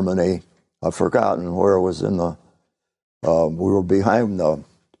Germany. I've forgotten where it was we were behind the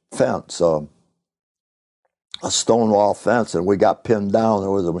fence, a stone wall fence, and we got pinned down. There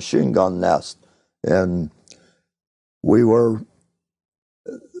was a machine gun nest, and we were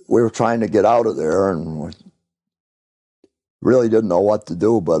trying to get out of there, and we really didn't know what to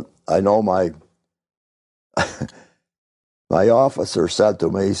do. But I know my officer said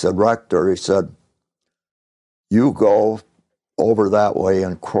to me, he said, Rector, he said, you go over that way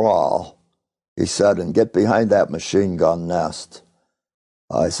and crawl, he said, and get behind that machine gun nest.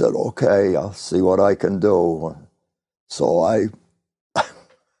 I said, okay, I'll see what I can do. So I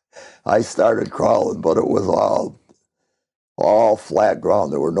started crawling, but it was all flat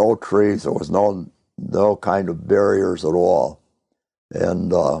ground. There were no trees. There was no kind of barriers at all.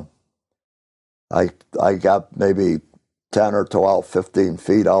 And I got maybe 10 or 12, 15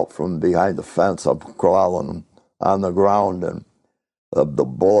 feet out from behind the fence. I'm crawling on the ground, and the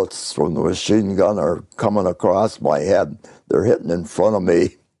bullets from the machine gun are coming across my head. They're hitting in front of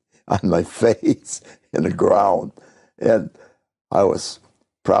me on my face in the ground. And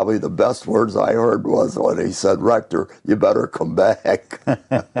probably the best words I heard was when he said, "Rector, you better come back."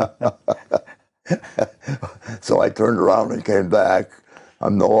 So I turned around and came back.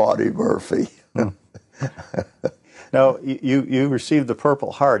 I'm no Audie Murphy. Now, you received the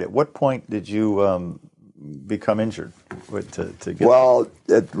Purple Heart. At what point did you become injured? To get Well,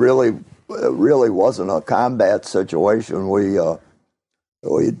 it really wasn't a combat situation.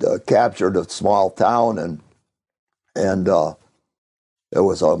 We'd captured a small town, and it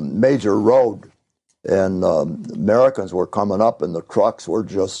was a major road, and Americans were coming up, and the trucks were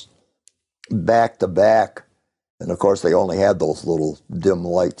just back to back. And of course, they only had those little dim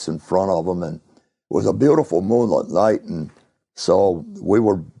lights in front of them, and it was a beautiful moonlit night. And so we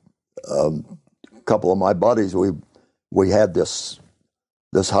were, a couple of my buddies, we had this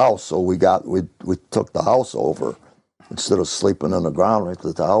house, so we took the house over instead of sleeping on the ground. We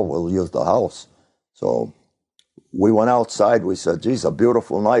thought, "Oh, we'll use the house." So we went outside. We said, "Geez, a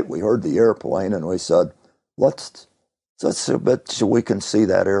beautiful night." We heard the airplane, and we said, "Let's see a bit so we can see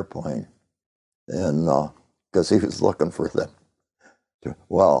that airplane," and because he was looking for them.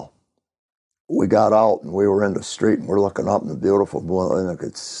 Well, we got out, and we were in the street, and we're looking up in the beautiful blue, and I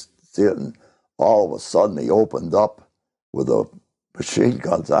could see it, and all of a sudden he opened up with the machine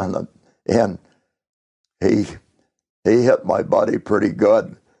guns on them, and he hit my buddy pretty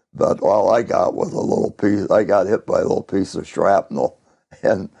good, but all I got was I got hit by a little piece of shrapnel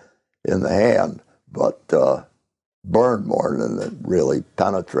in the hand, but burned more than it really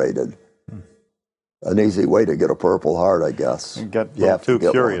penetrated. An easy way to get a Purple Heart, I guess. You got too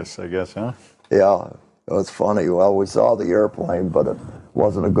curious, I guess, huh? Yeah, it was funny. Well, we saw the airplane, but it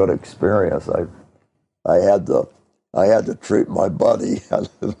wasn't a good experience. I had to treat my buddy and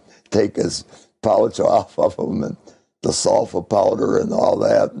take his pouch off of him and the sulfa powder and all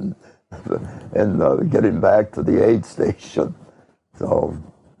that, and get him back to the aid station. So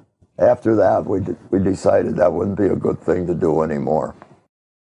after that, we decided that wouldn't be a good thing to do anymore.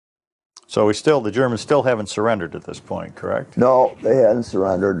 So the Germans still haven't surrendered at this point, correct? No, they hadn't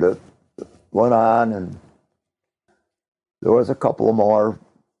surrendered. It went on, and there was a couple of more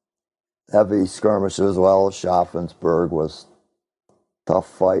heavy skirmishes. Well, Schaffensburg was a tough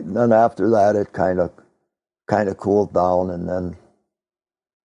fight, and then after that, it kind of cooled down, and then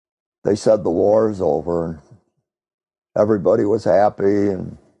they said the war's over, and everybody was happy,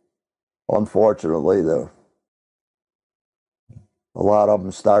 and unfortunately, a lot of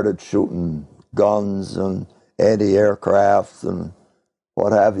them started shooting guns and anti-aircraft and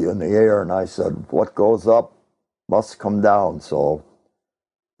what have you in the air, and I said, what goes up must come down. So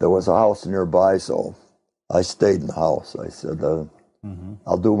there was a house nearby, so I stayed in the house. I said,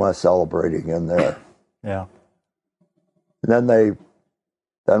 I'll do my celebrating in there. Yeah. And then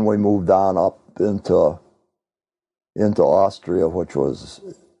we moved on up into Austria, which was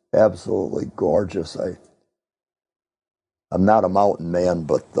absolutely gorgeous. I'm not a mountain man,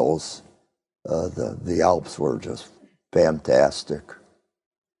 but the Alps were just fantastic.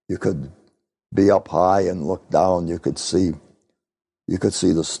 You could be up high and look down. You could see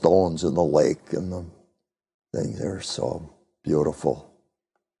the stones in the lake and the things. They're so beautiful.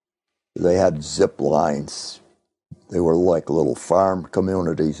 They had zip lines. They were like little farm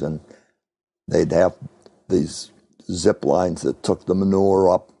communities, and they'd have these zip lines that took the manure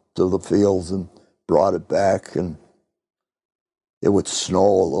up to the fields and brought it back, and it would snow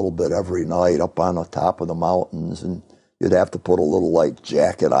a little bit every night up on the top of the mountains, and you'd have to put a little light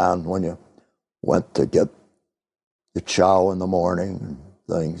jacket on when you went to get the chow in the morning and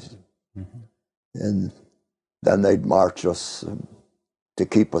things. Mm-hmm. And then they'd march us to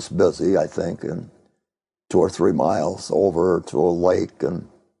keep us busy, I think, and 2 or 3 miles over to a lake and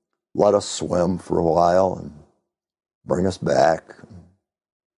let us swim for a while and bring us back.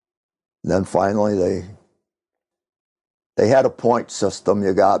 And then finally they had a point system.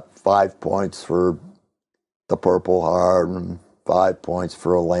 You got 5 points for the Purple Heart and 5 points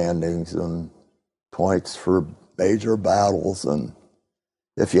for landings and points for major battles. And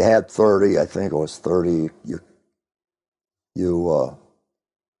if you had 30, I think it was 30,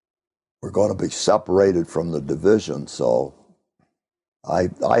 were going to be separated from the division, so I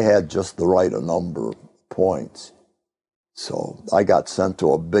had just the right number of points. So I got sent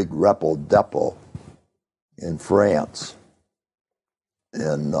to a big repo depot in France,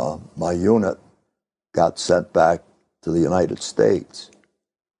 and my unit got sent back to the United States.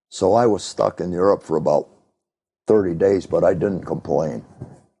 So I was stuck in Europe for about 30 days, but I didn't complain.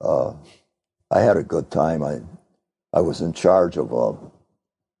 I had a good time. I was in charge of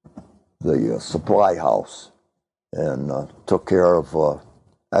the supply house and took care of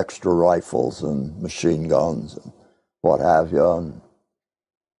extra rifles and machine guns and what have you.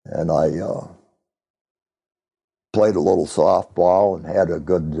 And I played a little softball and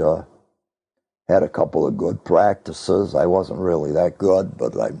had a couple of good practices. I wasn't really that good,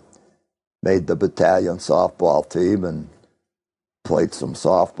 but I made the battalion softball team and played some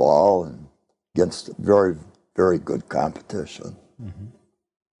softball and against very, very good competition. Mm-hmm.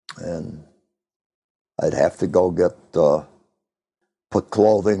 And I'd have to go put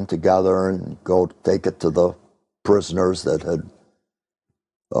clothing together and go take it to the prisoners that had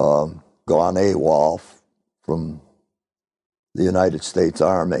gone AWOL from the United States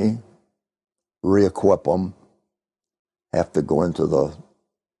Army, re-equip them, have to go into the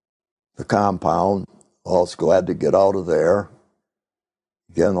compound. I was glad to get out of there.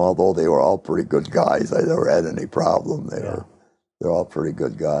 Again, although they were all pretty good guys, I never had any problem there. They're all pretty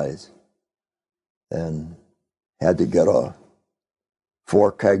good guys. And had to get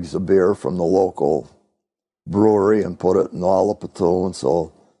 4 kegs of beer from the local brewery and put it in all the platoons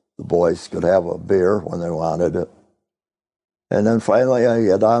so the boys could have a beer when they wanted it. And then finally I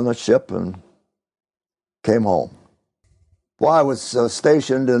got on the ship and came home. Well, I was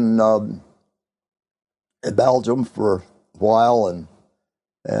stationed in Belgium for a while,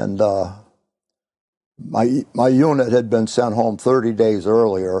 and my unit had been sent home 30 days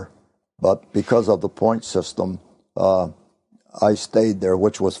earlier, but because of the point system, I stayed there,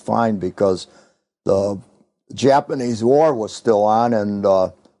 which was fine because the Japanese War was still on, and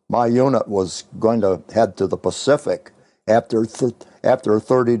my unit was going to head to the Pacific after a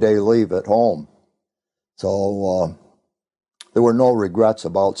 30-day leave at home. So there were no regrets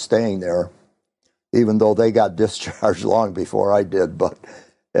about staying there, even though they got discharged long before I did. But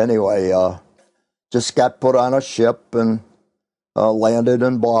anyway, just got put on a ship and landed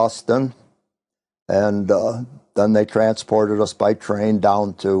in Boston, and then they transported us by train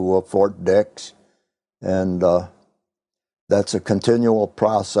down to Fort Dix, and that's a continual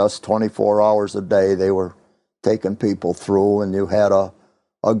process, 24 hours a day. They were taking people through, and you had a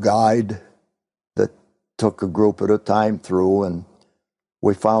guide that took a group at a time through, and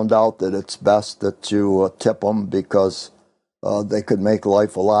we found out that it's best that you tip them because they could make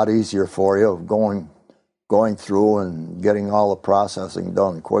life a lot easier for you going through and getting all the processing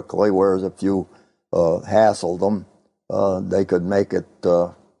done quickly, whereas if you hassled them, they could make it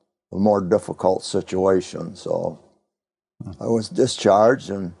a more difficult situation. So I was discharged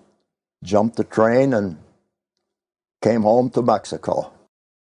and jumped the train and came home to Mexico.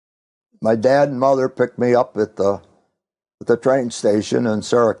 My dad and mother picked me up at the train station in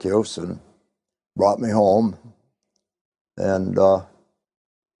Syracuse and brought me home. And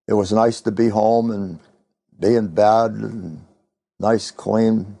it was nice to be home and be in bed and nice,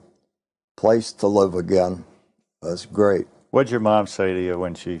 clean place to live again. It was great. What did your mom say to you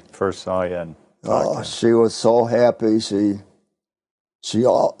when she first saw you? And she was so happy. She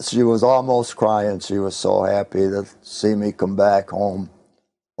was almost crying. She was so happy to see me come back home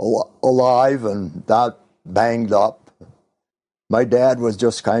alive and not banged up. My dad was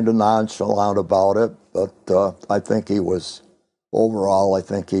just kind of nonchalant about it, but I think he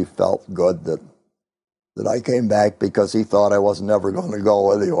felt good that I came back because he thought I was never going to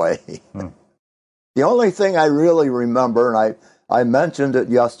go anyway. The only thing I really remember, and I mentioned it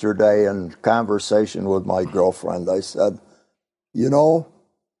yesterday in conversation with my girlfriend, I said, you know,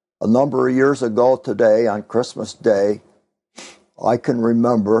 a number of years ago today, on Christmas Day, I can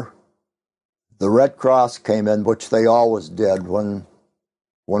remember the Red Cross came in, which they always did when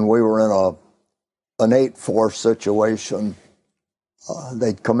we were in an 8-4 situation.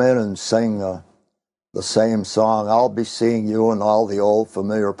 They'd come in and sing the same song, "I'll be seeing you in all the old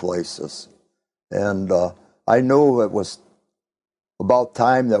familiar places." And I knew it was about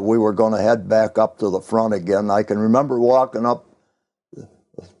time that we were going to head back up to the front again. I can remember walking up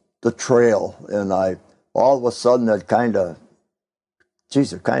the trail, and all of a sudden it kind of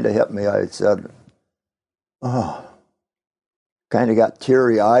hit me. I said, kind of got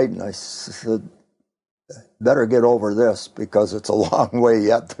teary-eyed, and I said, better get over this because it's a long way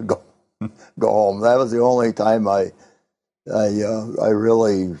yet to go home. That was the only time I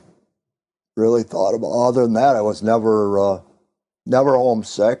really really thought about. Other than that, I was never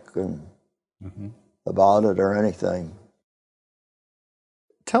homesick and about it or anything.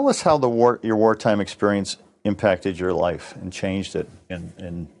 Tell us how your wartime experience impacted your life and changed it.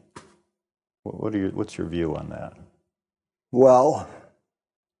 And what's your view on that? Well,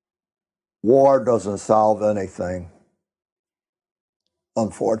 war doesn't solve anything,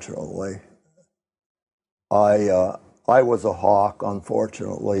 unfortunately. I was a hawk,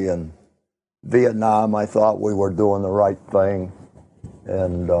 unfortunately. In Vietnam, I thought we were doing the right thing,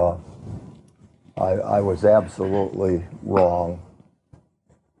 and I was absolutely wrong.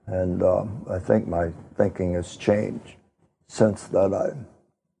 And I think my thinking has changed since then.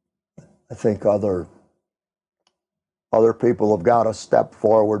 I think other people have got to step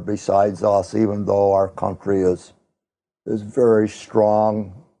forward besides us, even though our country is very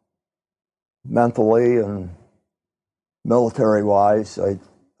strong mentally and military-wise. I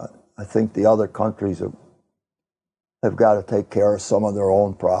think the other countries have got to take care of some of their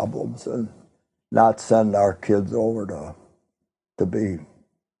own problems and not send our kids over to be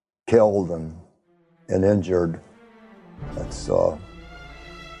killed and injured. That's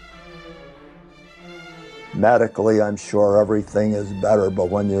medically, I'm sure everything is better, but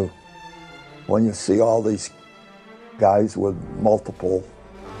when you see all these guys with multiple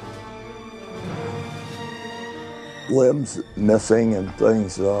limbs missing and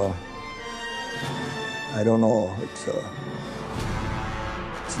things, I don't know.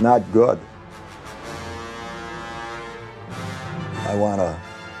 It's not good. I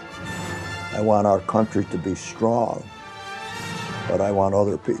want our country to be strong, but I want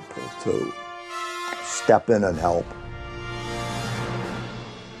other people to step in and help.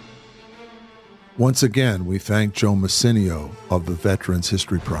 Once again, we thank Joe Massinio of the Veterans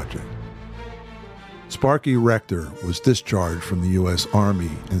History Project. Sparky Rector was discharged from the U.S.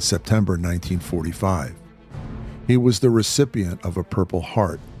 Army in September 1945. He was the recipient of a Purple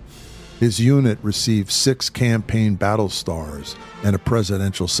Heart. His unit received 6 campaign battle stars and a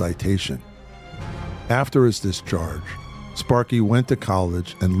presidential citation. After his discharge, Sparky went to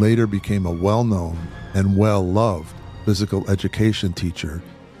college and later became a well-known and well-loved physical education teacher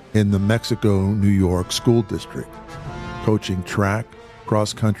in the Mexico-New York School District, coaching track,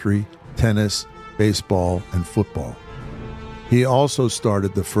 cross-country, tennis, baseball, and football. He also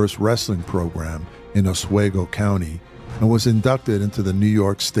started the first wrestling program in Oswego County and was inducted into the New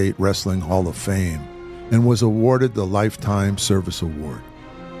York State Wrestling Hall of Fame and was awarded the Lifetime Service Award.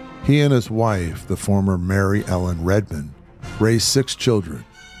 He and his wife, the former Mary Ellen Redmond, raised 6 children: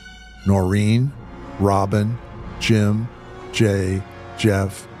 Noreen, Robin, Jim, Jay,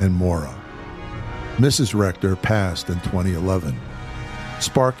 Jeff, and Maura. Mrs. Rector passed in 2011.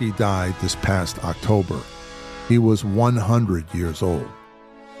 Sparky died this past October. He was 100 years old.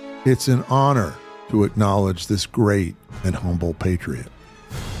 It's an honor to acknowledge this great and humble patriot.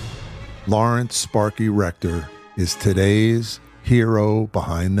 Laurence Sparky Rector is today's hero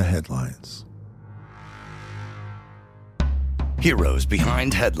behind the headlines. Heroes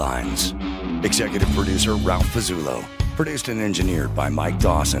Behind Headlines. Executive producer Ralph Pizzullo. Produced and engineered by Mike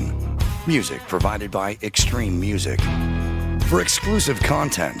Dawson. Music provided by Extreme Music. For exclusive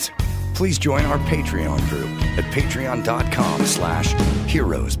content, please join our Patreon group at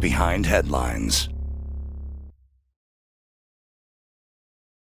patreon.com/heroesbehindheadlines.